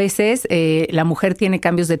también, a veces la mujer tiene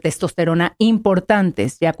cambios de testosterona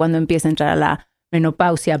importantes, ya cuando empieza a entrar a la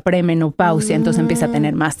menopausia, premenopausia, entonces empieza a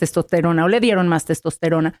tener más testosterona o le dieron más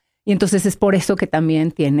testosterona y entonces es por eso que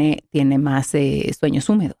también tiene más sueños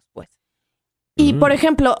húmedos, pues. Y por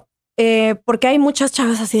ejemplo, porque hay muchas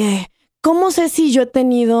chavas así de, ¿cómo sé si yo he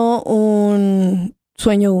tenido un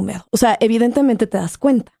sueño húmedo? O sea, evidentemente te das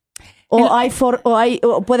cuenta. O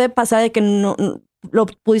puede pasar de que no lo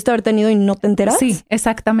pudiste haber tenido y no te enteras. Sí,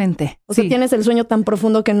 exactamente. O sea, tienes el sueño tan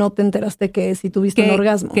profundo que no te enteraste que si tuviste un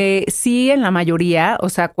orgasmo. Que sí, en la mayoría, o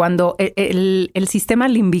sea, cuando el sistema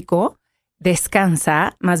límbico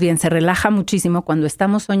descansa, más bien se relaja muchísimo cuando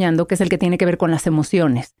estamos soñando, que es el que tiene que ver con las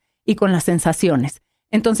emociones y con las sensaciones.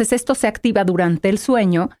 Entonces, esto se activa durante el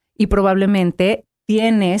sueño y probablemente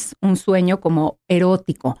tienes un sueño como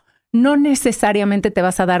erótico. No necesariamente te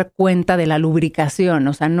vas a dar cuenta de la lubricación,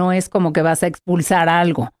 o sea, no es como que vas a expulsar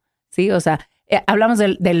algo, ¿sí? O sea, hablamos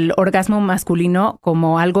del orgasmo masculino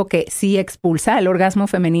como algo que sí expulsa, el orgasmo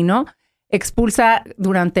femenino expulsa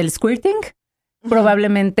durante el squirting,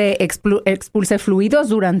 probablemente expulse fluidos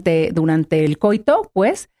durante el coito,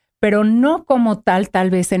 pues, pero no como tal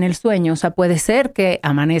vez en el sueño, o sea, puede ser que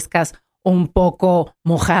amanezcas un poco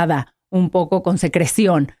mojada, un poco con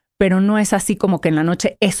secreción, pero no es así como que en la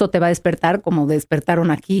noche eso te va a despertar como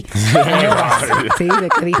despertaron aquí. Sí, de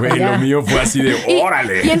que dijo Güey, ya. lo mío fue así de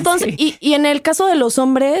órale. Y entonces, y en el caso de los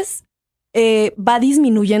hombres, ¿va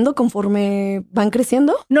disminuyendo conforme van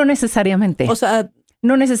creciendo? No necesariamente. O sea,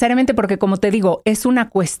 no necesariamente porque, como te digo, es una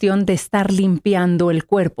cuestión de estar limpiando el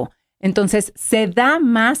cuerpo. Entonces, se da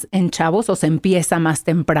más en chavos o se empieza más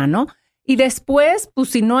temprano. Y después, pues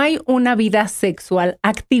si no hay una vida sexual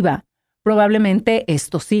activa, probablemente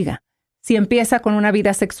esto siga. Si empieza con una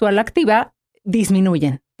vida sexual activa,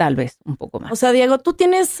 disminuyen tal vez un poco más. O sea, Diego, ¿tú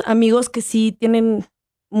tienes amigos que sí tienen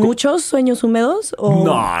muchos sueños húmedos? ¿O?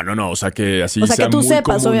 No. O sea, que así o sea, sea que tú muy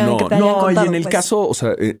sepas, común, obviamente, que te hayan contado, y en el pues. caso, o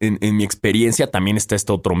sea, en mi experiencia también está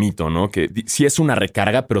este otro mito, ¿no? Que sí es una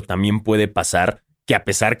recarga, pero también puede pasar que a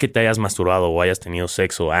pesar que te hayas masturbado o hayas tenido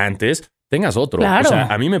sexo antes, tengas otro. Claro. O sea,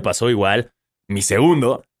 a mí me pasó igual. Mi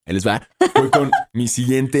segundo, él les va, fue con mi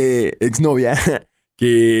siguiente exnovia,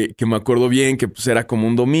 que me acuerdo bien que pues era como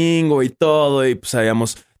un domingo y todo, y pues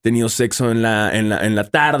habíamos tenido sexo en la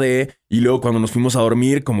tarde, y luego cuando nos fuimos a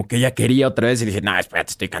dormir, como que ella quería otra vez, y le dije, no,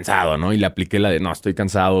 espérate, estoy cansado, ¿no? Y le apliqué la de, no, estoy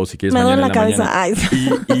cansado, si quieres me duele mañana la en la cabeza.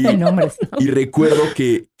 mañana. Ay. Ay, no, hombre, sí. Y recuerdo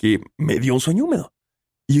que me dio un sueño húmedo.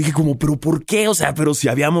 Y yo dije como, ¿pero por qué? O sea, pero si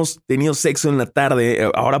habíamos tenido sexo en la tarde,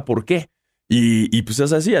 ¿ahora por qué? Y pues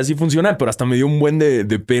es así funciona, pero hasta me dio un buen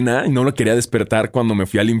de pena y no lo quería despertar cuando me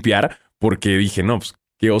fui a limpiar porque dije, no, pues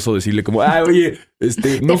qué oso decirle como, ay, oye,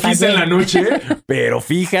 no quise en la noche, pero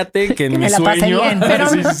fíjate que en mi me la pasé sueño... bien. Pero,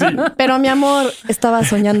 Sí. pero mi amor, estaba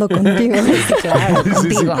soñando contigo. Sí, claro, Sí,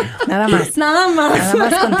 contigo. Nada más. Nada más.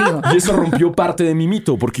 Nada más contigo. Y eso rompió parte de mi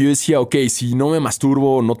mito, porque yo decía, ok, si no me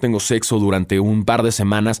masturbo, no tengo sexo durante un par de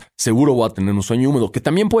semanas, seguro voy a tener un sueño húmedo, que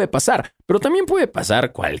también puede pasar, pero también puede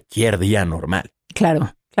pasar cualquier día normal.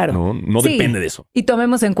 Claro. No Sí. depende de eso. Y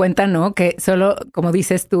tomemos en cuenta, ¿no? Que solo, como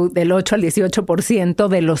dices tú, del 8 al 18%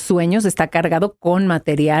 de los sueños está cargado con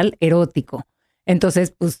material erótico.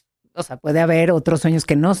 Entonces, pues, o sea, puede haber otros sueños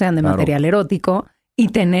que no sean de Claro. material erótico y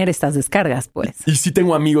tener estas descargas, pues. Y sí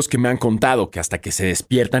tengo amigos que me han contado que hasta que se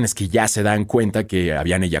despiertan es que ya se dan cuenta que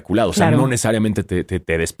habían eyaculado. O sea, Claro. no necesariamente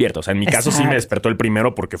te despierta. O sea, en mi caso sí me Exacto. despertó el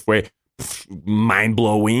primero porque fue mind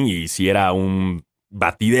blowing y sí era un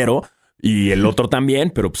batidero. Y el otro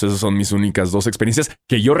también, pero pues esas son mis únicas dos experiencias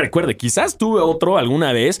que yo recuerde. Quizás tuve otro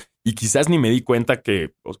alguna vez y quizás ni me di cuenta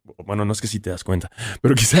que, bueno, no es que sí te das cuenta,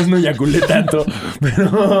 pero quizás no eyaculé tanto.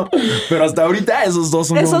 Pero hasta ahorita esos dos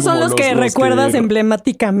son Esos son como los que recuerdas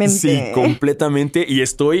emblemáticamente. Sí, completamente. Y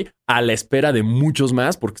estoy a la espera de muchos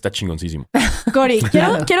más porque está chingoncísimo. Cori,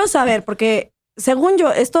 quiero saber, porque según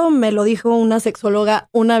yo, esto me lo dijo una sexóloga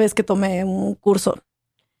una vez que tomé un curso.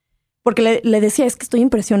 Porque le decía, es que estoy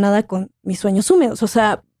impresionada con mis sueños húmedos. O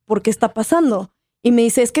sea, ¿por qué está pasando? Y me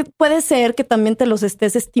dice, es que puede ser que también te los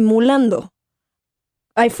estés estimulando.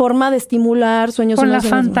 Hay forma de estimular sueños Con la húmedos.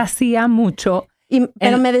 fantasía mucho.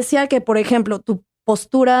 Pero me decía que, por ejemplo, tu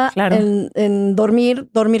postura Claro. en dormir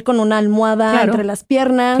con una almohada Claro. entre las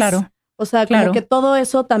piernas. Claro. O sea, como Claro. que todo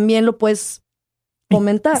eso también lo puedes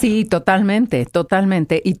fomentar. Sí,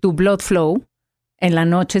 totalmente. Y tu blood flow en la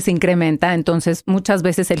noche se incrementa, entonces muchas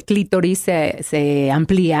veces el clítoris se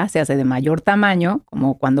amplía, se hace de mayor tamaño,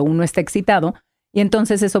 como cuando uno está excitado, y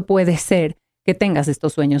entonces eso puede ser que tengas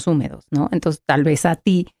estos sueños húmedos, ¿no? Entonces tal vez a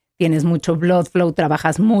ti tienes mucho blood flow,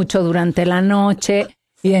 trabajas mucho durante la noche,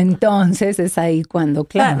 y entonces es ahí cuando,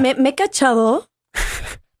 claro. Me he cachado,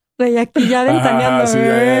 y aquí ya ventaneando. Sí,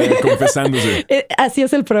 confesándose. Así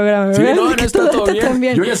es el programa, Sí, ¿verdad? no está todo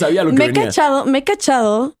bien. Yo ya sabía lo que venía. Me he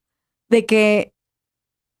cachado de que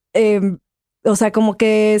o sea, como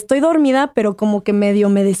que estoy dormida, pero como que medio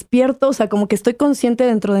me despierto, o sea, como que estoy consciente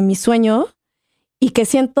dentro de mi sueño y que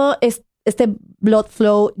siento este blood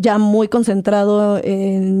flow ya muy concentrado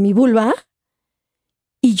en mi vulva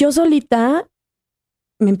y yo solita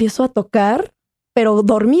me empiezo a tocar, pero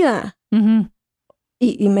dormida. Uh-huh.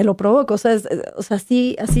 Y me lo provoco, o sea,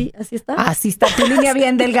 así está. Así está tu línea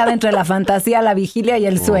bien delgada entre la fantasía, la vigilia y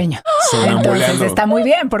el sueño. Entonces está muy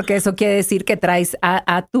bien, porque eso quiere decir que traes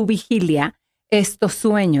a tu vigilia estos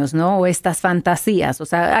sueños, ¿no? O estas fantasías. O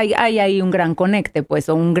sea, hay ahí un gran conecte, pues,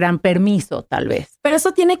 o un gran permiso, tal vez. Pero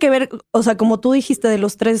eso tiene que ver, o sea, como tú dijiste de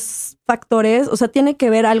los 3 factores, o sea, ¿tiene que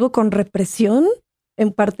ver algo con represión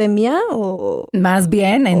en parte mía? O más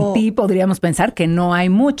bien, en ti podríamos pensar que no hay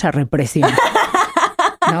mucha represión.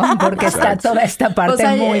 ¿No? Porque está toda esta parte, o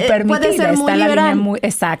sea, muy permitida. Puede ser muy está la liberal. línea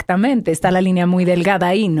exactamente, está la línea muy delgada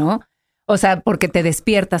ahí, ¿no? O sea, porque te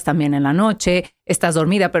despiertas también en la noche, estás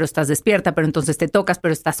dormida, pero estás despierta, pero entonces te tocas,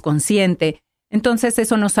 pero estás consciente. Entonces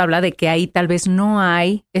eso nos habla de que ahí tal vez no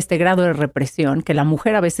hay este grado de represión que la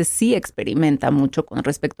mujer a veces sí experimenta mucho con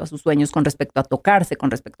respecto a sus sueños, con respecto a tocarse, con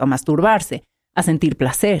respecto a masturbarse, a sentir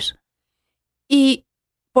placer. Y,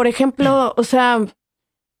 por ejemplo, o sea,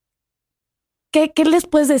 ¿qué les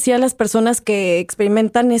puedes decir a las personas que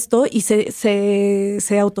experimentan esto y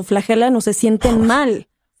se autoflagelan o se sienten mal?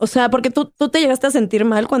 O sea, porque tú te llegaste a sentir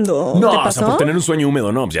mal cuando te pasó. No, o sea, por tener un sueño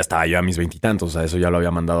húmedo, no, pues ya estaba yo a mis 20 y tantos. O sea, eso ya lo había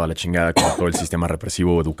mandado a la chingada con todo el sistema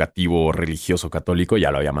represivo, educativo, religioso, católico, ya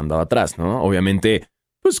lo había mandado atrás, ¿no? Obviamente,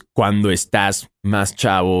 pues cuando estás más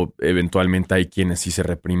chavo, eventualmente hay quienes sí se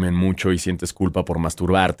reprimen mucho y sientes culpa por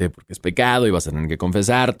masturbarte porque es pecado y vas a tener que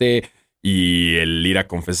confesarte. Y el ir a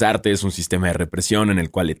confesarte es un sistema de represión en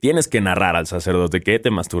el cual le tienes que narrar al sacerdote que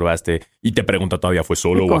te masturbaste y te pregunta todavía fue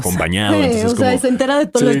solo o acompañado. Entonces, o sea, se entera de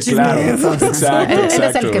todos los chismes. Claro, exacto. Él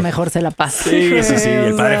es el que mejor se la pasa. Sí,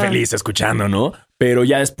 el padre feliz escuchando, ¿no? Pero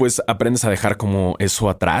ya después aprendes a dejar como eso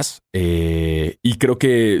atrás. Y creo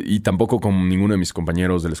que, y tampoco con ninguno de mis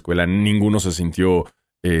compañeros de la escuela, ninguno se sintió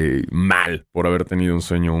mal por haber tenido un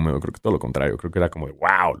sueño húmedo. Creo que todo lo contrario. Creo que era como de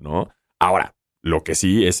wow, ¿no? Ahora, lo que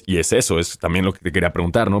sí es, y es eso, es también lo que te quería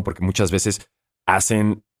preguntar, ¿no? Porque muchas veces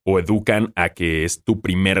hacen o educan a que es tu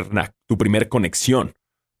primer conexión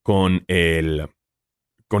con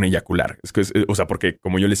eyacular. Es que o sea, porque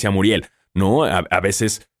como yo le decía a Muriel, ¿no? A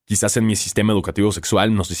veces quizás en mi sistema educativo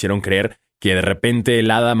sexual nos hicieron creer que de repente el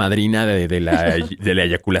hada madrina de la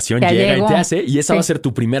eyaculación llega y te hace, y esa va a ser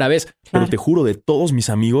tu primera vez. Claro. Pero te juro, de todos mis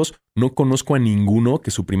amigos, no conozco a ninguno que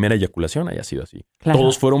su primera eyaculación haya sido así. Claro.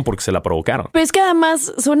 Todos fueron porque se la provocaron. Pero es que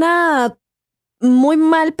además suena muy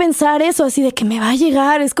mal pensar eso, así de que me va a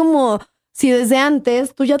llegar. Es como si desde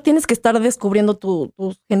antes tú ya tienes que estar descubriendo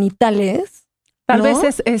tus genitales. Tal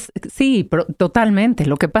vez es sí, pero totalmente.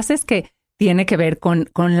 Lo que pasa es que tiene que ver con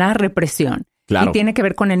la represión. Claro. Y tiene que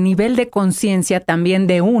ver con el nivel de conciencia también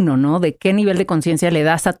de uno, ¿no? De qué nivel de conciencia le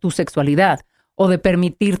das a tu sexualidad, o de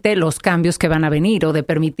permitirte los cambios que van a venir, o de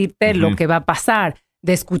permitirte lo que va a pasar,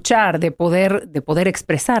 de escuchar, de poder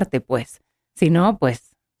expresarte, pues. Si no,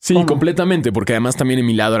 pues... Sí, ¿cómo? Completamente, porque además también en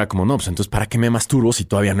mi lado era como, no, pues entonces ¿para qué me masturbo si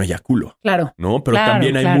todavía no eyaculo? Claro. ¿No? Pero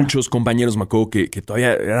también hay muchos compañeros, me acuerdo, que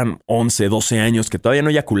todavía eran 11, 12 años, que todavía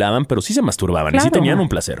no eyaculaban, pero sí se masturbaban y sí tenían un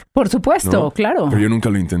placer. Por supuesto, ¿no? Claro. Pero yo nunca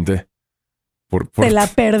lo intenté. Te la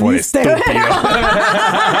perdiste.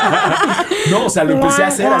 No, o sea, lo empecé a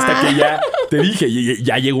hacer hasta que ya te dije, y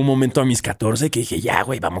ya llegó un momento a mis 14 que dije, ya,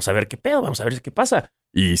 güey, vamos a ver qué pedo, vamos a ver qué pasa.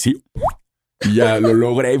 Y sí, y ya lo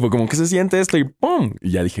logré y fue como, ¿qué se siente esto? Y ¡pum!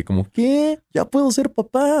 Y ya dije como, ¿qué? Ya puedo ser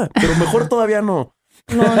papá, pero mejor todavía no.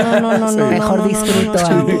 No. Sí. Mejor disfruto.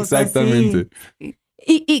 Exactamente.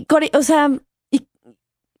 Y Cori, o sea,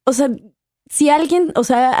 si alguien, o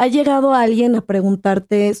sea, ha llegado alguien a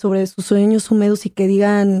preguntarte sobre sus sueños húmedos y que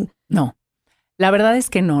digan... No, la verdad es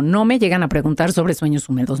que no me llegan a preguntar sobre sueños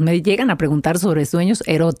húmedos, me llegan a preguntar sobre sueños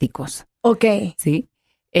eróticos. Ok. Sí.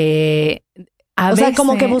 O sea,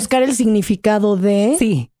 como que buscar el significado de...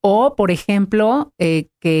 Sí, o por ejemplo,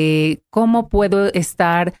 que cómo puedo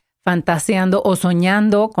estar fantaseando o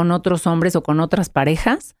soñando con otros hombres o con otras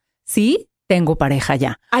parejas, ¿sí? tengo pareja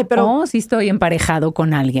ya. Ay, pero... O si estoy emparejado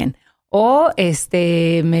con alguien. O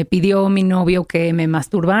me pidió mi novio que me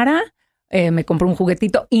masturbara, me compró un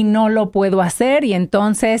juguetito y no lo puedo hacer. Y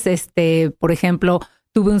entonces, por ejemplo,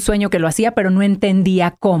 tuve un sueño que lo hacía, pero no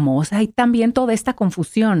entendía cómo. O sea, hay también toda esta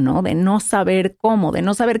confusión, ¿no? De no saber cómo, de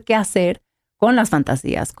no saber qué hacer con las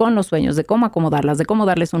fantasías, con los sueños, de cómo acomodarlas, de cómo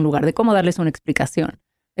darles un lugar, de cómo darles una explicación,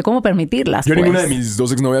 de cómo permitirlas. Yo a ninguna de mis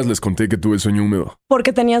 2 exnovias les conté que tuve el sueño húmedo.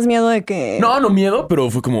 Porque tenías miedo de que... No miedo, pero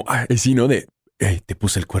fue como, sí, ¿no? Te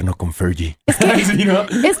puse el cuerno con Fergie. Sí, ¿no?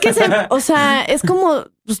 Es que, es como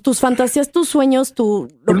tus fantasías, tus sueños, lo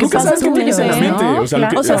pero que nunca pasa sabes qué tienes en la mente. ¿no? O sea,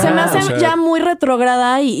 Claro. se me hace ya muy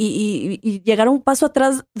retrógrada y llegar un paso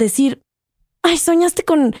atrás, decir, ay, soñaste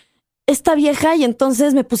con esta vieja y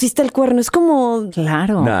entonces me pusiste el cuerno. Es como...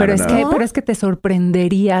 Claro, No, pero, no, es no. pero es que te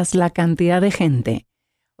sorprenderías la cantidad de gente.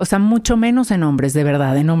 O sea, mucho menos en hombres, de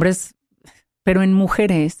verdad. En hombres, pero en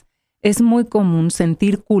mujeres es muy común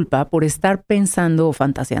sentir culpa por estar pensando o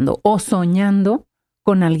fantaseando o soñando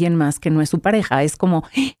con alguien más que no es su pareja. Es como,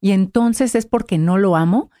 y entonces es porque no lo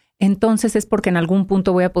amo, entonces es porque en algún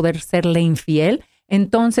punto voy a poder serle infiel,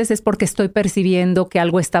 entonces es porque estoy percibiendo que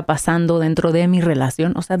algo está pasando dentro de mi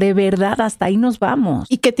relación. O sea, de verdad, hasta ahí nos vamos.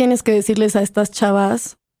 ¿Y qué tienes que decirles a estas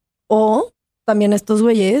chavas o también a estos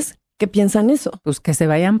güeyes que piensan eso? Pues que se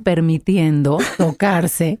vayan permitiendo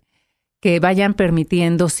tocarse, que vayan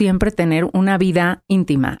permitiendo siempre tener una vida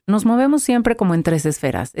íntima. Nos movemos siempre como en 3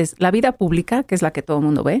 esferas. Es la vida pública, que es la que todo el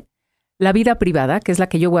mundo ve, la vida privada, que es la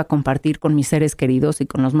que yo voy a compartir con mis seres queridos y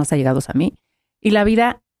con los más allegados a mí, y la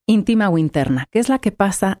vida íntima o interna, que es la que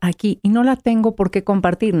pasa aquí y no la tengo por qué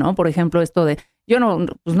compartir, ¿no? Por ejemplo, esto de, yo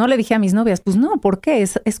no le dije a mis novias, pues no, ¿por qué?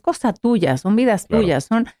 Es cosa tuya, son vidas tuyas,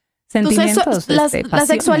 son sentimientos. Entonces, la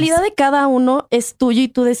sexualidad de cada uno es tuya y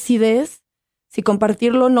tú decides si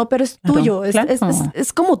compartirlo o no, pero es tuyo. Claro.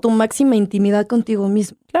 Es como tu máxima intimidad contigo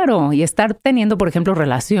mismo. Claro, y estar teniendo, por ejemplo,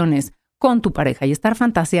 relaciones con tu pareja y estar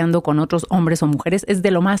fantaseando con otros hombres o mujeres es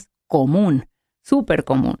de lo más común, súper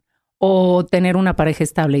común. O tener una pareja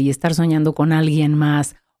estable y estar soñando con alguien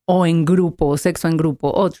más, o en grupo, sexo en grupo,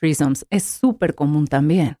 o threesomes, es súper común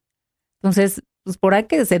también. Entonces, pues por ahí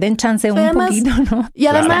que se den chance un poquito, ¿no? Y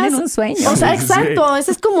además, en un sueño. O sea, exacto, eso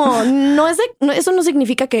es como, eso no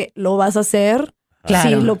significa que lo vas a hacer. Claro.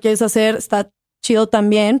 Si lo quieres hacer, está chido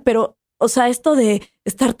también, pero, o sea, esto de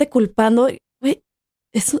estarte culpando, güey,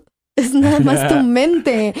 eso es nada más tu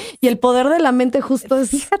mente. Y el poder de la mente justo es...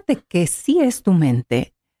 Fíjate que sí es tu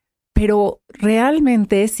mente, pero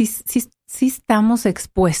realmente sí estamos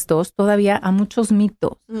expuestos todavía a muchos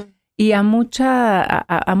mitos y a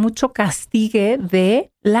mucho castigue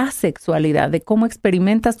de la sexualidad, de cómo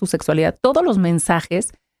experimentas tu sexualidad. Todos los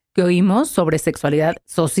mensajes que oímos sobre sexualidad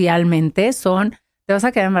socialmente son, te vas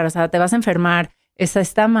a quedar embarazada, te vas a enfermar, esa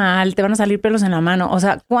está mal, te van a salir pelos en la mano. O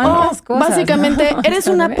sea, ¿cuántas cosas? Básicamente, ¿no? eres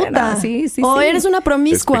una puta. Sí. O eres una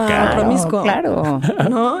promiscua. Promiscuo. Claro.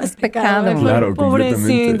 No, es pecado. Claro,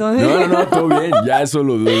 pobrecito. No, todo bien. Ya eso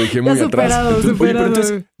lo dejé muy atrás. Entonces, pero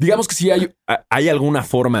entonces, digamos que sí hay alguna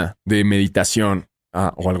forma de meditación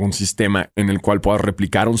o algún sistema en el cual puedas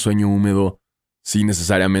replicar un sueño húmedo sin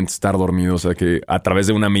necesariamente estar dormido. O sea, que a través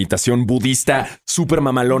de una meditación budista súper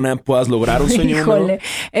mamalona puedas lograr un sueño húmedo. Híjole,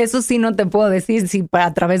 eso sí no te puedo decir si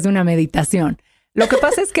a través de una meditación. Lo que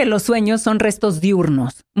pasa es que los sueños son restos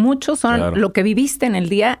diurnos. Muchos son lo que viviste en el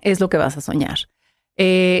día es lo que vas a soñar.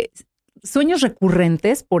 Sueños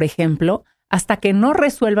recurrentes, por ejemplo, hasta que no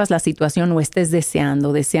resuelvas la situación o estés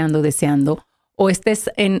deseando, o estés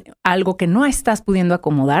en algo que no estás pudiendo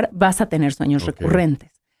acomodar, vas a tener sueños recurrentes.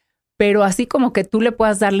 Pero así como que tú le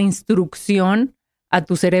puedas dar la instrucción a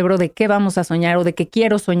tu cerebro de qué vamos a soñar o de que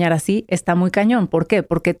quiero soñar así, está muy cañón. ¿Por qué?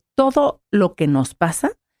 Porque todo lo que nos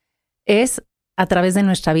pasa es a través de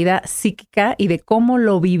nuestra vida psíquica y de cómo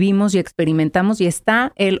lo vivimos y experimentamos, y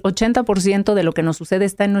está el 80% de lo que nos sucede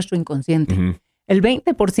está en nuestro inconsciente. Uh-huh. El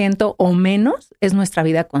 20% o menos es nuestra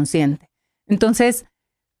vida consciente. Entonces,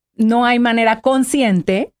 no hay manera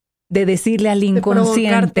consciente de decirle al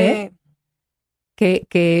inconsciente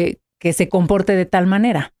que se comporte de tal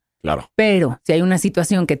manera. Claro. Pero si hay una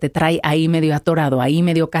situación que te trae ahí medio atorado, ahí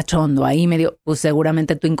medio cachondo, ahí medio, pues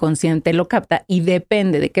seguramente tu inconsciente lo capta, y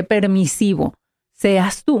depende de qué permisivo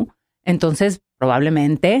seas tú, entonces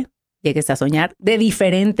probablemente llegues a soñar de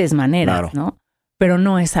diferentes maneras, ¿no? Pero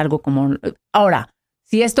no es algo como... Ahora,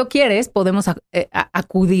 si esto quieres, podemos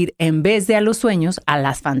acudir en vez de a los sueños a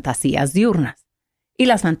las fantasías diurnas. Y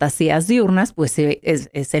las fantasías diurnas, pues es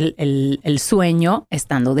el sueño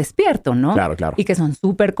estando despierto, ¿no? Claro. Y que son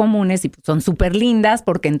súper comunes y son súper lindas,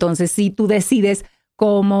 porque entonces sí tú decides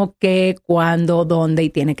cómo, qué, cuándo, dónde, y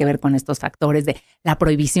tiene que ver con estos factores de la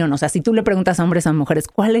prohibición. O sea, si tú le preguntas a hombres o a mujeres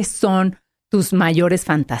cuáles son tus mayores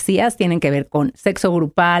fantasías, tienen que ver con sexo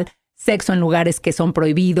grupal, sexo en lugares que son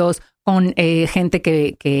prohibidos, con gente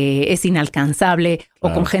que es inalcanzable,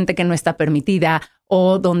 o con gente que no está permitida,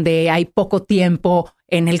 o donde hay poco tiempo,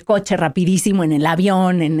 en el coche rapidísimo, en el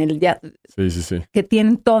avión, en el... Sí. Que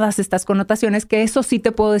tienen todas estas connotaciones, que eso sí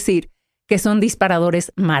te puedo decir que son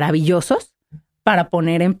disparadores maravillosos para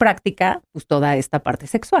poner en práctica pues toda esta parte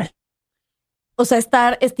sexual. O sea,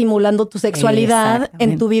 estar estimulando tu sexualidad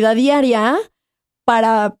en tu vida diaria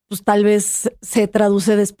para, pues tal vez se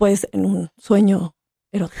traduce después en un sueño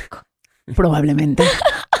erótico. Probablemente.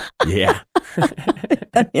 Yeah.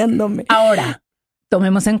 Taneándome. Ahora,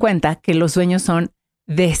 tomemos en cuenta que los sueños son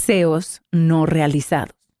deseos no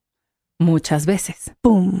realizados. Muchas veces.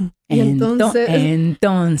 ¡Pum! Y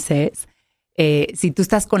entonces, si tú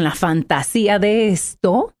estás con la fantasía de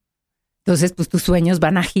esto, entonces pues tus sueños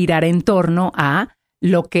van a girar en torno a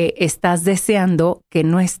lo que estás deseando que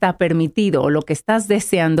no está permitido, o lo que estás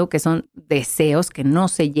deseando que son deseos que no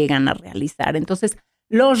se llegan a realizar. Entonces,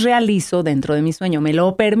 los realizo dentro de mi sueño, me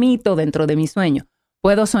lo permito dentro de mi sueño.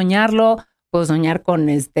 Puedo soñarlo, puedo soñar con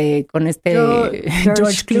George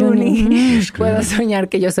Clooney. Puedo soñar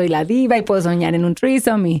que yo soy la diva y puedo soñar en un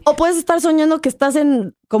threesome. O puedes estar soñando que estás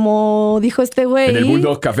en, como dijo este güey, en el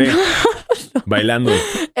Bulldog Café, bailando.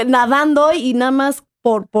 Nadando, y nada más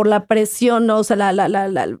por la presión, ¿no? O sea,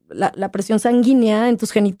 la presión sanguínea en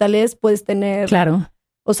tus genitales puedes tener... Claro.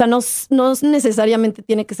 O sea, no necesariamente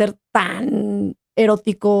tiene que ser tan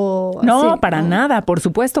erótico. No, así, para nada, por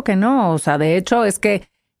supuesto que no. O sea, de hecho es que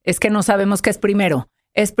no sabemos qué es primero.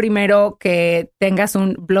 ¿Es primero que tengas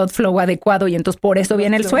un blood flow adecuado y entonces por eso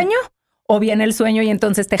viene el sueño? ¿O viene el sueño y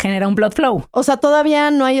entonces te genera un blood flow? O sea, todavía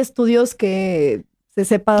no hay estudios que se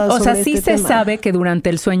sepa sobre O sea, sí este se tema. sabe que durante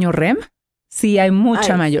el sueño REM sí hay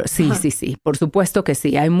mucha mayor... Sí, ajá. sí, por supuesto que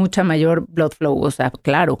sí. Hay mucha mayor blood flow. O sea,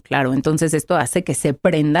 claro. Entonces esto hace que se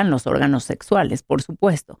prendan los órganos sexuales, por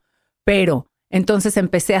supuesto. Pero entonces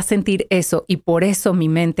empecé a sentir eso y por eso mi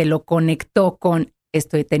mente lo conectó con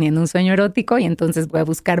estoy teniendo un sueño erótico y entonces voy a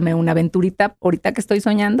buscarme una aventurita ahorita que estoy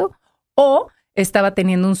soñando, o estaba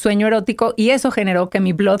teniendo un sueño erótico y eso generó que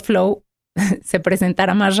mi blood flow se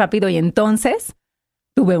presentara más rápido y entonces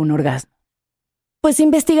tuve un orgasmo. Pues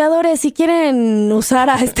investigadores, si quieren usar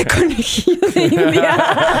a este conejillo de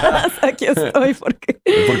India, aquí estoy porque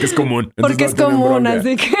es común. Porque es común,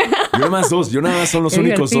 así que... Yo nada más son los Qué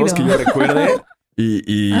únicos divertido. dos que yo recuerde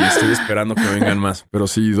y estoy esperando que vengan más. Pero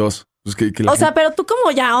sí, dos. Pues o sea, pero tú como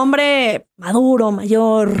ya hombre maduro,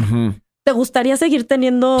 mayor, ¿te gustaría seguir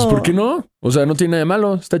teniendo...? Pues ¿por qué no? O sea, no tiene nada de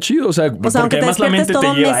malo. Está chido. O sea, porque aunque te además la mente te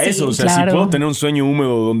despiertes lleva todo a eso. O sea, Claro. si puedo tener un sueño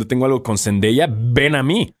húmedo donde tengo algo con Zendaya, ven a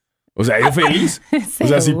mí. O sea, yo feliz. O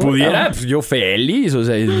sea, si Seguro. pudiera, pues yo feliz. O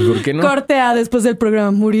sea, ¿por qué no? Corte A después del programa.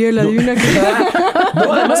 Muriel, adivina qué.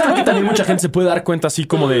 No, además creo que también mucha gente se puede dar cuenta así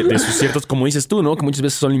como de sus ciertos, como dices tú, ¿no? Que muchas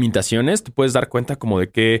veces son limitaciones. Te puedes dar cuenta como de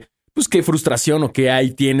que, pues qué frustración o qué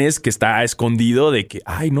hay tienes que está escondido de que,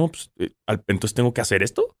 ay, no, pues entonces tengo que hacer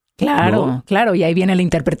esto. Claro, ¿No? claro. Y ahí viene la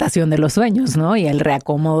interpretación de los sueños, ¿no? Y el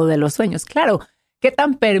reacomodo de los sueños. Claro, ¿qué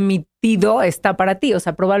tan permitido está para ti? O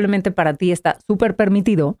sea, probablemente para ti está súper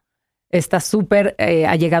permitido, está súper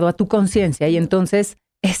allegado a tu conciencia y entonces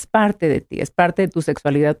es parte de ti, es parte de tu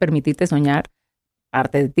sexualidad permitirte soñar,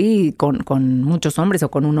 parte de ti con muchos hombres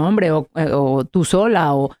o con un hombre o tú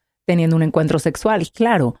sola o teniendo un encuentro sexual. Y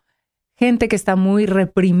claro, gente que está muy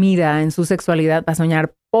reprimida en su sexualidad va a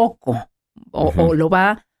soñar poco o lo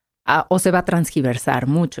va o se va a transgiversar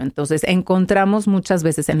mucho. Entonces encontramos muchas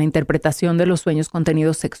veces en la interpretación de los sueños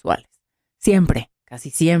contenidos sexuales. Siempre, casi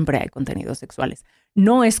siempre hay contenidos sexuales.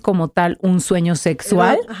 No es como tal un sueño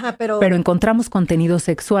sexual, pero encontramos contenido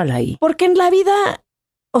sexual ahí. Porque en la vida,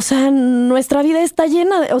 o sea, nuestra vida está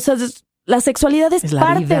llena de, o sea, la sexualidad es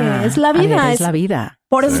parte, vida. es la vida. A ver, es la vida.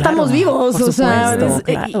 Por eso Claro, estamos vivos, por o sea, supuesto,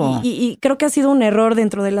 claro. y creo que ha sido un error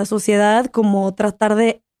dentro de la sociedad como tratar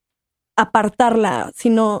de apartarla,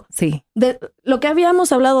 sino Sí. de lo que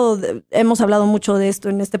habíamos hablado, hemos hablado mucho de esto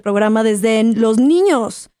en este programa desde los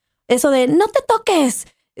niños, eso de no te toques,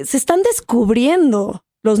 se están descubriendo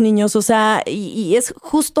los niños, o sea, y es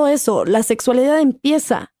justo eso, la sexualidad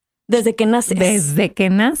empieza desde que naces. Desde que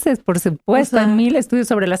naces, por supuesto. O sea, hay 1000 estudios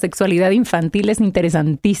sobre la sexualidad infantil, es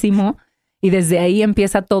interesantísimo. Y desde ahí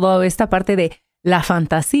empieza toda esta parte de la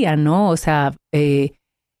fantasía, ¿no? O sea, el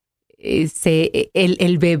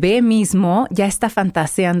bebé mismo ya está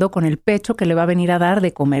fantaseando con el pecho que le va a venir a dar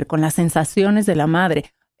de comer, con las sensaciones de la madre.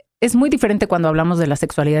 Es muy diferente cuando hablamos de la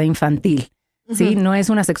sexualidad infantil, ¿sí? No es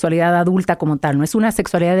una sexualidad adulta como tal, no es una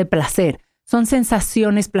sexualidad de placer. son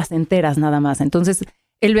sensaciones placenteras nada más. Entonces,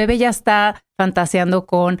 el bebé ya está fantaseando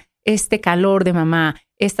con este calor de mamá,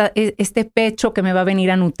 este pecho que me va a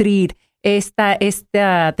venir a nutrir, esta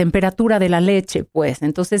temperatura de la leche, pues.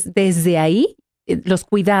 Entonces, desde ahí, los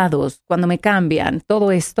cuidados, cuando me cambian,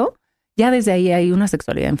 todo esto, ya desde ahí hay una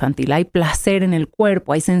sexualidad infantil, hay placer en el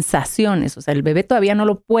cuerpo, hay sensaciones. O sea, el bebé todavía no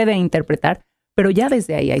lo puede interpretar, pero ya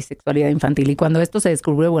desde ahí hay sexualidad infantil. Y cuando esto se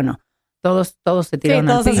descubrió, bueno, todos se tiraron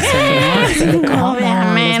al piso, ¿no?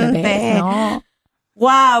 Obviamente. No.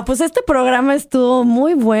 Wow, pues este programa estuvo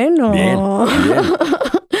muy bueno. Bien.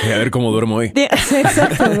 A ver cómo duermo hoy.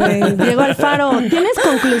 Exacto, güey. Diego Alfaro, ¿tienes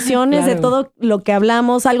conclusiones de todo lo que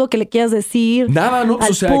hablamos? ¿Algo que le quieras decir? Nada, ¿no?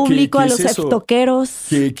 Al público, a los eftoqueros.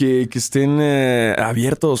 Que estén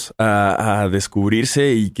abiertos a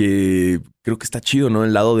descubrirse y que creo que está chido, ¿no?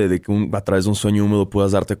 El lado de que a través de un sueño húmedo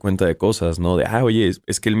puedas darte cuenta de cosas, ¿no? De, oye,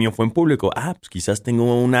 es que el mío fue en público. Pues quizás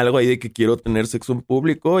tengo algo ahí de que quiero tener sexo en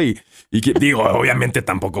público y que, digo, obviamente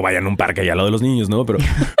tampoco vayan a un parque allá al lado de los niños, ¿no? Pero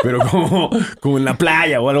como en la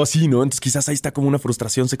playa o algo así, ¿no? Entonces quizás ahí está como una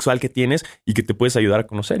frustración sexual que tienes y que te puedes ayudar a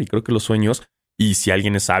conocer. Y creo que los sueños, y si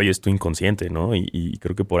alguien es sabio, es tu inconsciente, ¿no? Y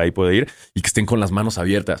creo que por ahí puede ir y que estén con las manos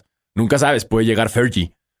abiertas. Nunca sabes, puede llegar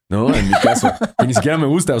Fergie, ¿no? En mi caso, que ni siquiera me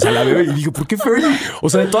gusta. O sea, la veo y digo, ¿por qué Fergie? O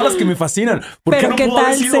sea, de todas las que me fascinan. ¿Por qué no puedo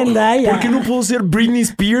haber sido Zendaya? ¿Por qué no puedo ser Britney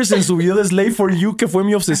Spears en su video de Slave for You, que fue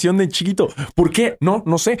mi obsesión de chiquito? ¿Por qué?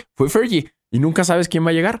 No sé. Fue Fergie. Y nunca sabes quién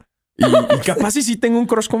va a llegar. Y capaz sí tengo un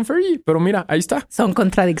crush con Fergie, pero mira, ahí está. Son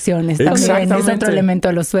contradicciones también. Es otro elemento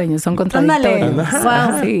de los sueños. Son contradictorios.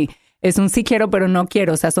 Wow. Sí. Es un sí quiero, pero no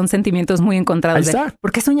quiero. O sea, son sentimientos muy encontrados. Ahí está.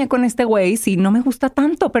 ¿Por qué soñé con este güey si no me gusta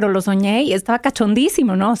tanto, pero lo soñé y estaba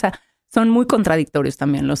cachondísimo, ¿no? O sea, son muy contradictorios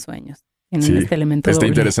también los sueños. Tienen este elemento está doble.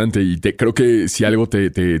 interesante y creo que si algo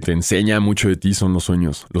te enseña mucho de ti son los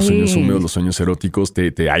sueños. Los sueños húmedos, los sueños eróticos.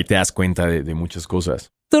 Ahí te das cuenta de muchas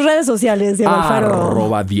cosas. Tus redes sociales, Diego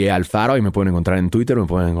Alfaro. @DieAlfaro y me pueden encontrar en Twitter, me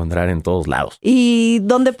pueden encontrar en todos lados. ¿Y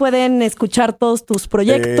dónde pueden escuchar todos tus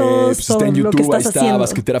proyectos? Pues está en YouTube, ahí está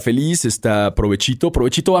Basquetera Feliz, está Provechito.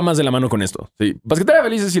 Provechito va más de la mano con esto. Sí, Basquetera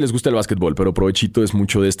Feliz es si les gusta el básquetbol, pero Provechito es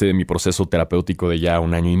mucho de mi proceso terapéutico de ya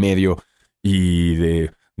 1 año y medio y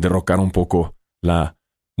de derrocar un poco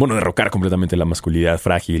derrocar completamente la masculinidad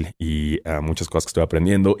frágil y muchas cosas que estoy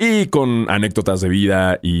aprendiendo y con anécdotas de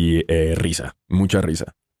vida y risa, mucha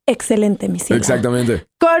risa. Excelente, mi cielo. Exactamente.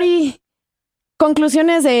 Cori,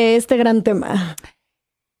 conclusiones de este gran tema.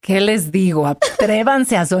 ¿Qué les digo?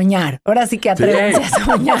 Atrévanse a soñar. Ahora sí que atrévanse a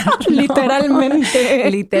soñar. Literalmente.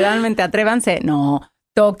 Literalmente, atrévanse. No,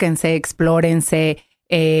 tóquense, explórense.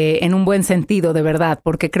 En un buen sentido, de verdad,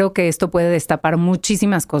 porque creo que esto puede destapar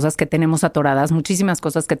muchísimas cosas que tenemos atoradas, muchísimas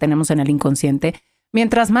cosas que tenemos en el inconsciente.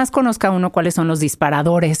 Mientras más conozca uno cuáles son los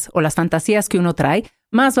disparadores o las fantasías que uno trae,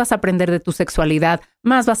 más vas a aprender de tu sexualidad,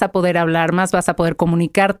 más vas a poder hablar, más vas a poder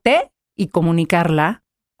comunicarte y comunicarla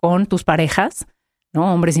con tus parejas,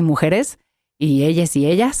 ¿no? Hombres y mujeres, y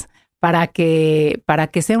ellas, para que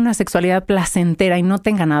sea una sexualidad placentera y no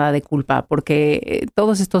tenga nada de culpa, porque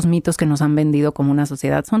todos estos mitos que nos han vendido como una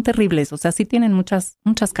sociedad son terribles. O sea, sí tienen muchas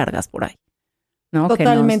cargas por ahí, ¿no?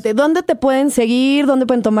 Totalmente. ¿Dónde te pueden seguir? ¿Dónde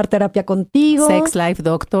pueden tomar terapia contigo?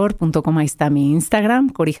 Sexlifedoctor.com, ahí está mi Instagram,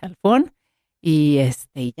 Cori Halfon, y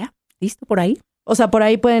ya, listo por ahí. O sea, por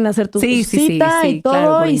ahí pueden hacer tu cita y todo,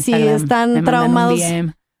 claro, y si están traumados,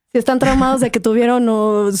 de que tuvieron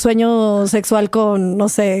un sueño sexual con, no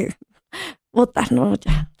sé, no,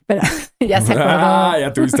 ya. Espera, ya se acordó.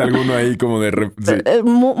 Ya tuviste alguno ahí como de... Sí.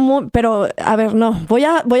 Pero, a ver, no. Voy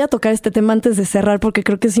a tocar este tema antes de cerrar porque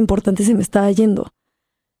creo que es importante y se me está yendo.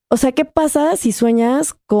 O sea, ¿qué pasa si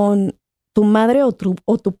sueñas con tu madre o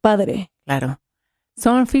tu padre? Claro.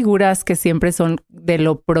 Son figuras que siempre son de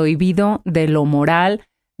lo prohibido, de lo moral,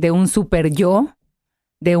 de un super yo,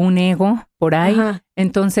 de un ego por ahí. Ajá.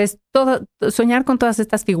 Entonces, soñar con todas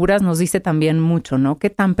estas figuras nos dice también mucho, ¿no? ¿Qué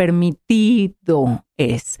tan permitido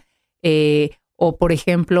es? O, por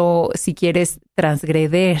ejemplo, si quieres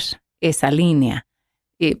transgreder esa línea.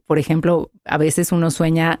 Por ejemplo, a veces uno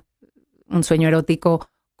sueña un sueño erótico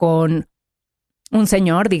con un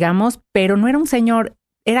señor, digamos, pero no era un señor,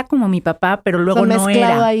 era como mi papá, pero luego no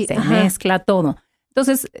era. Ahí. Se mezcla todo.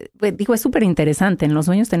 Entonces, es súper interesante. En los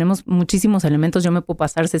sueños tenemos muchísimos elementos. Yo me puedo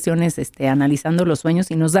pasar sesiones analizando los sueños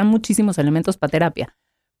y nos dan muchísimos elementos para terapia.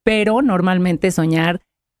 Pero normalmente soñar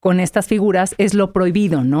con estas figuras es lo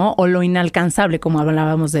prohibido, ¿no? O lo inalcanzable, como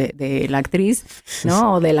hablábamos de la actriz,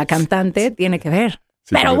 ¿no? O de la cantante, tiene que ver.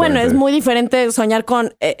 Sí, pero bueno, es muy diferente soñar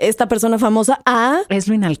con esta persona famosa a... Es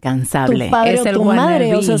lo inalcanzable. Tu padre es o tu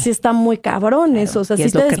madre. O sea, sí está muy cabrón eso. O sea, si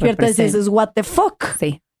te despiertas y dices, what the fuck.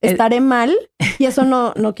 Sí. estaré mal y eso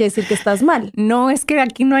no quiere decir que estás mal. No, es que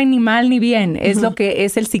aquí no hay ni mal ni bien. Es lo que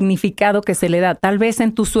es el significado que se le da. Tal vez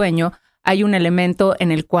en tu sueño hay un elemento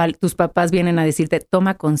en el cual tus papás vienen a decirte,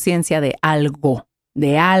 toma conciencia de algo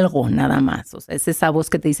nada más. O sea, es esa voz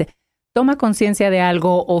que te dice, toma conciencia de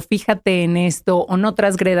algo o fíjate en esto o no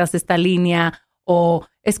transgredas esta línea o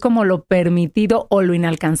es como lo permitido o lo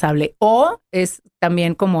inalcanzable. O es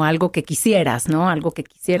también como algo que quisieras, ¿no? Algo que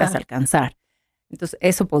quisieras alcanzar. Entonces,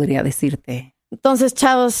 eso podría decirte. Entonces,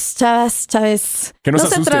 chavos, chavas, que no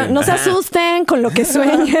se asusten con lo que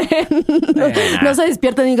sueñen. No se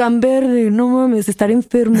despierten y digan, verde, no mames, estar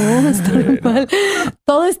enfermo, estar mal.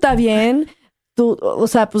 Todo está bien. O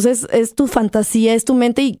sea, pues es tu fantasía, es tu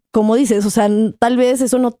mente y como dices, o sea, tal vez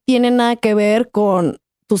eso no tiene nada que ver con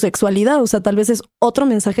tu sexualidad. O sea, tal vez es otro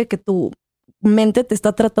mensaje que tu mente te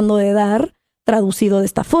está tratando de dar traducido de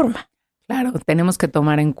esta forma. Claro, tenemos que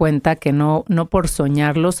tomar en cuenta que no por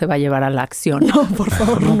soñarlo se va a llevar a la acción. No, por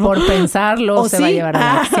favor, no. Por pensarlo se va a llevar a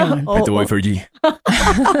la acción. Vete voy for G.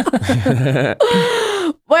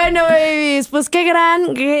 Bueno, babies, pues qué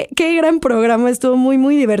gran programa. Estuvo muy,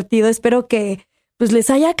 muy divertido. Espero que pues les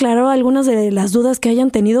haya aclarado algunas de las dudas que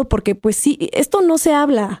hayan tenido, porque pues sí, esto no se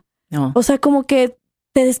habla. No. O sea, como que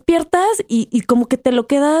te despiertas y como que te lo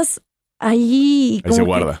quedas ahí. Ahí se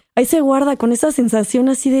guarda. Ahí se guarda con esa sensación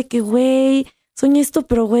así de que, güey, soñé esto,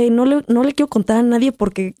 pero güey, no le quiero contar a nadie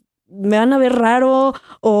porque me van a ver raro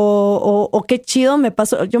o qué chido me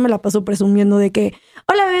pasó. Yo me la paso presumiendo de que,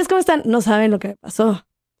 hola bebés, ¿cómo están? No saben lo que me pasó.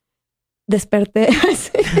 Desperté.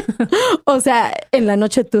 O sea, en la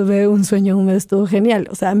noche tuve un sueño húmedo, estuvo genial.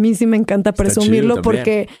 O sea, a mí sí me encanta presumirlo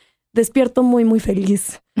porque despierto muy, muy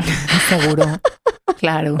feliz. Seguro.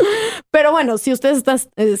 Claro. Pero bueno, si estás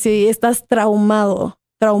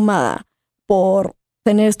traumada por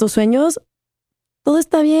tener estos sueños, todo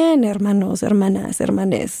está bien, hermanos, hermanas,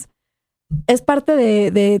 hermanes. Es parte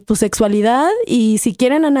de tu sexualidad y si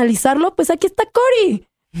quieren analizarlo, pues aquí está Cori.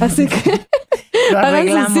 Así que lo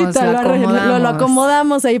arreglamos, lo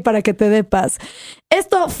acomodamos ahí para que te dé paz.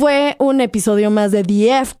 Esto fue un episodio más de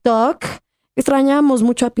The F-Talk. Extrañamos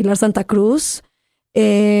mucho a Pilar Santa Cruz.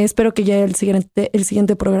 Espero que ya el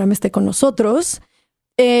siguiente programa esté con nosotros.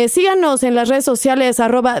 Síganos en las redes sociales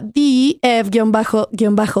 @df_talk.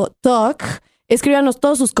 Escríbanos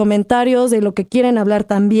todos sus comentarios de lo que quieren hablar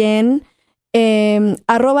también.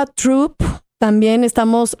 @troop. También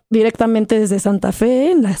estamos directamente desde Santa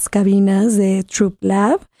Fe en las cabinas de Troop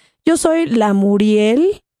Lab. Yo soy la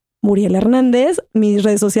Muriel Hernández. Mis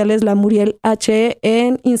redes sociales, la Muriel H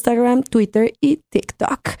en Instagram, Twitter y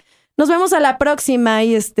TikTok. Nos vemos a la próxima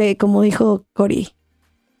y como dijo Cori,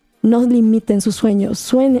 no limiten sus sueños,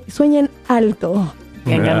 sueñen alto.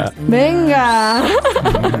 Venga.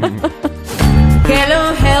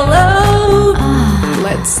 Hello.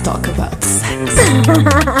 Let's talk about sex.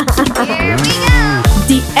 Here we go.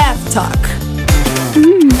 The F-Talk.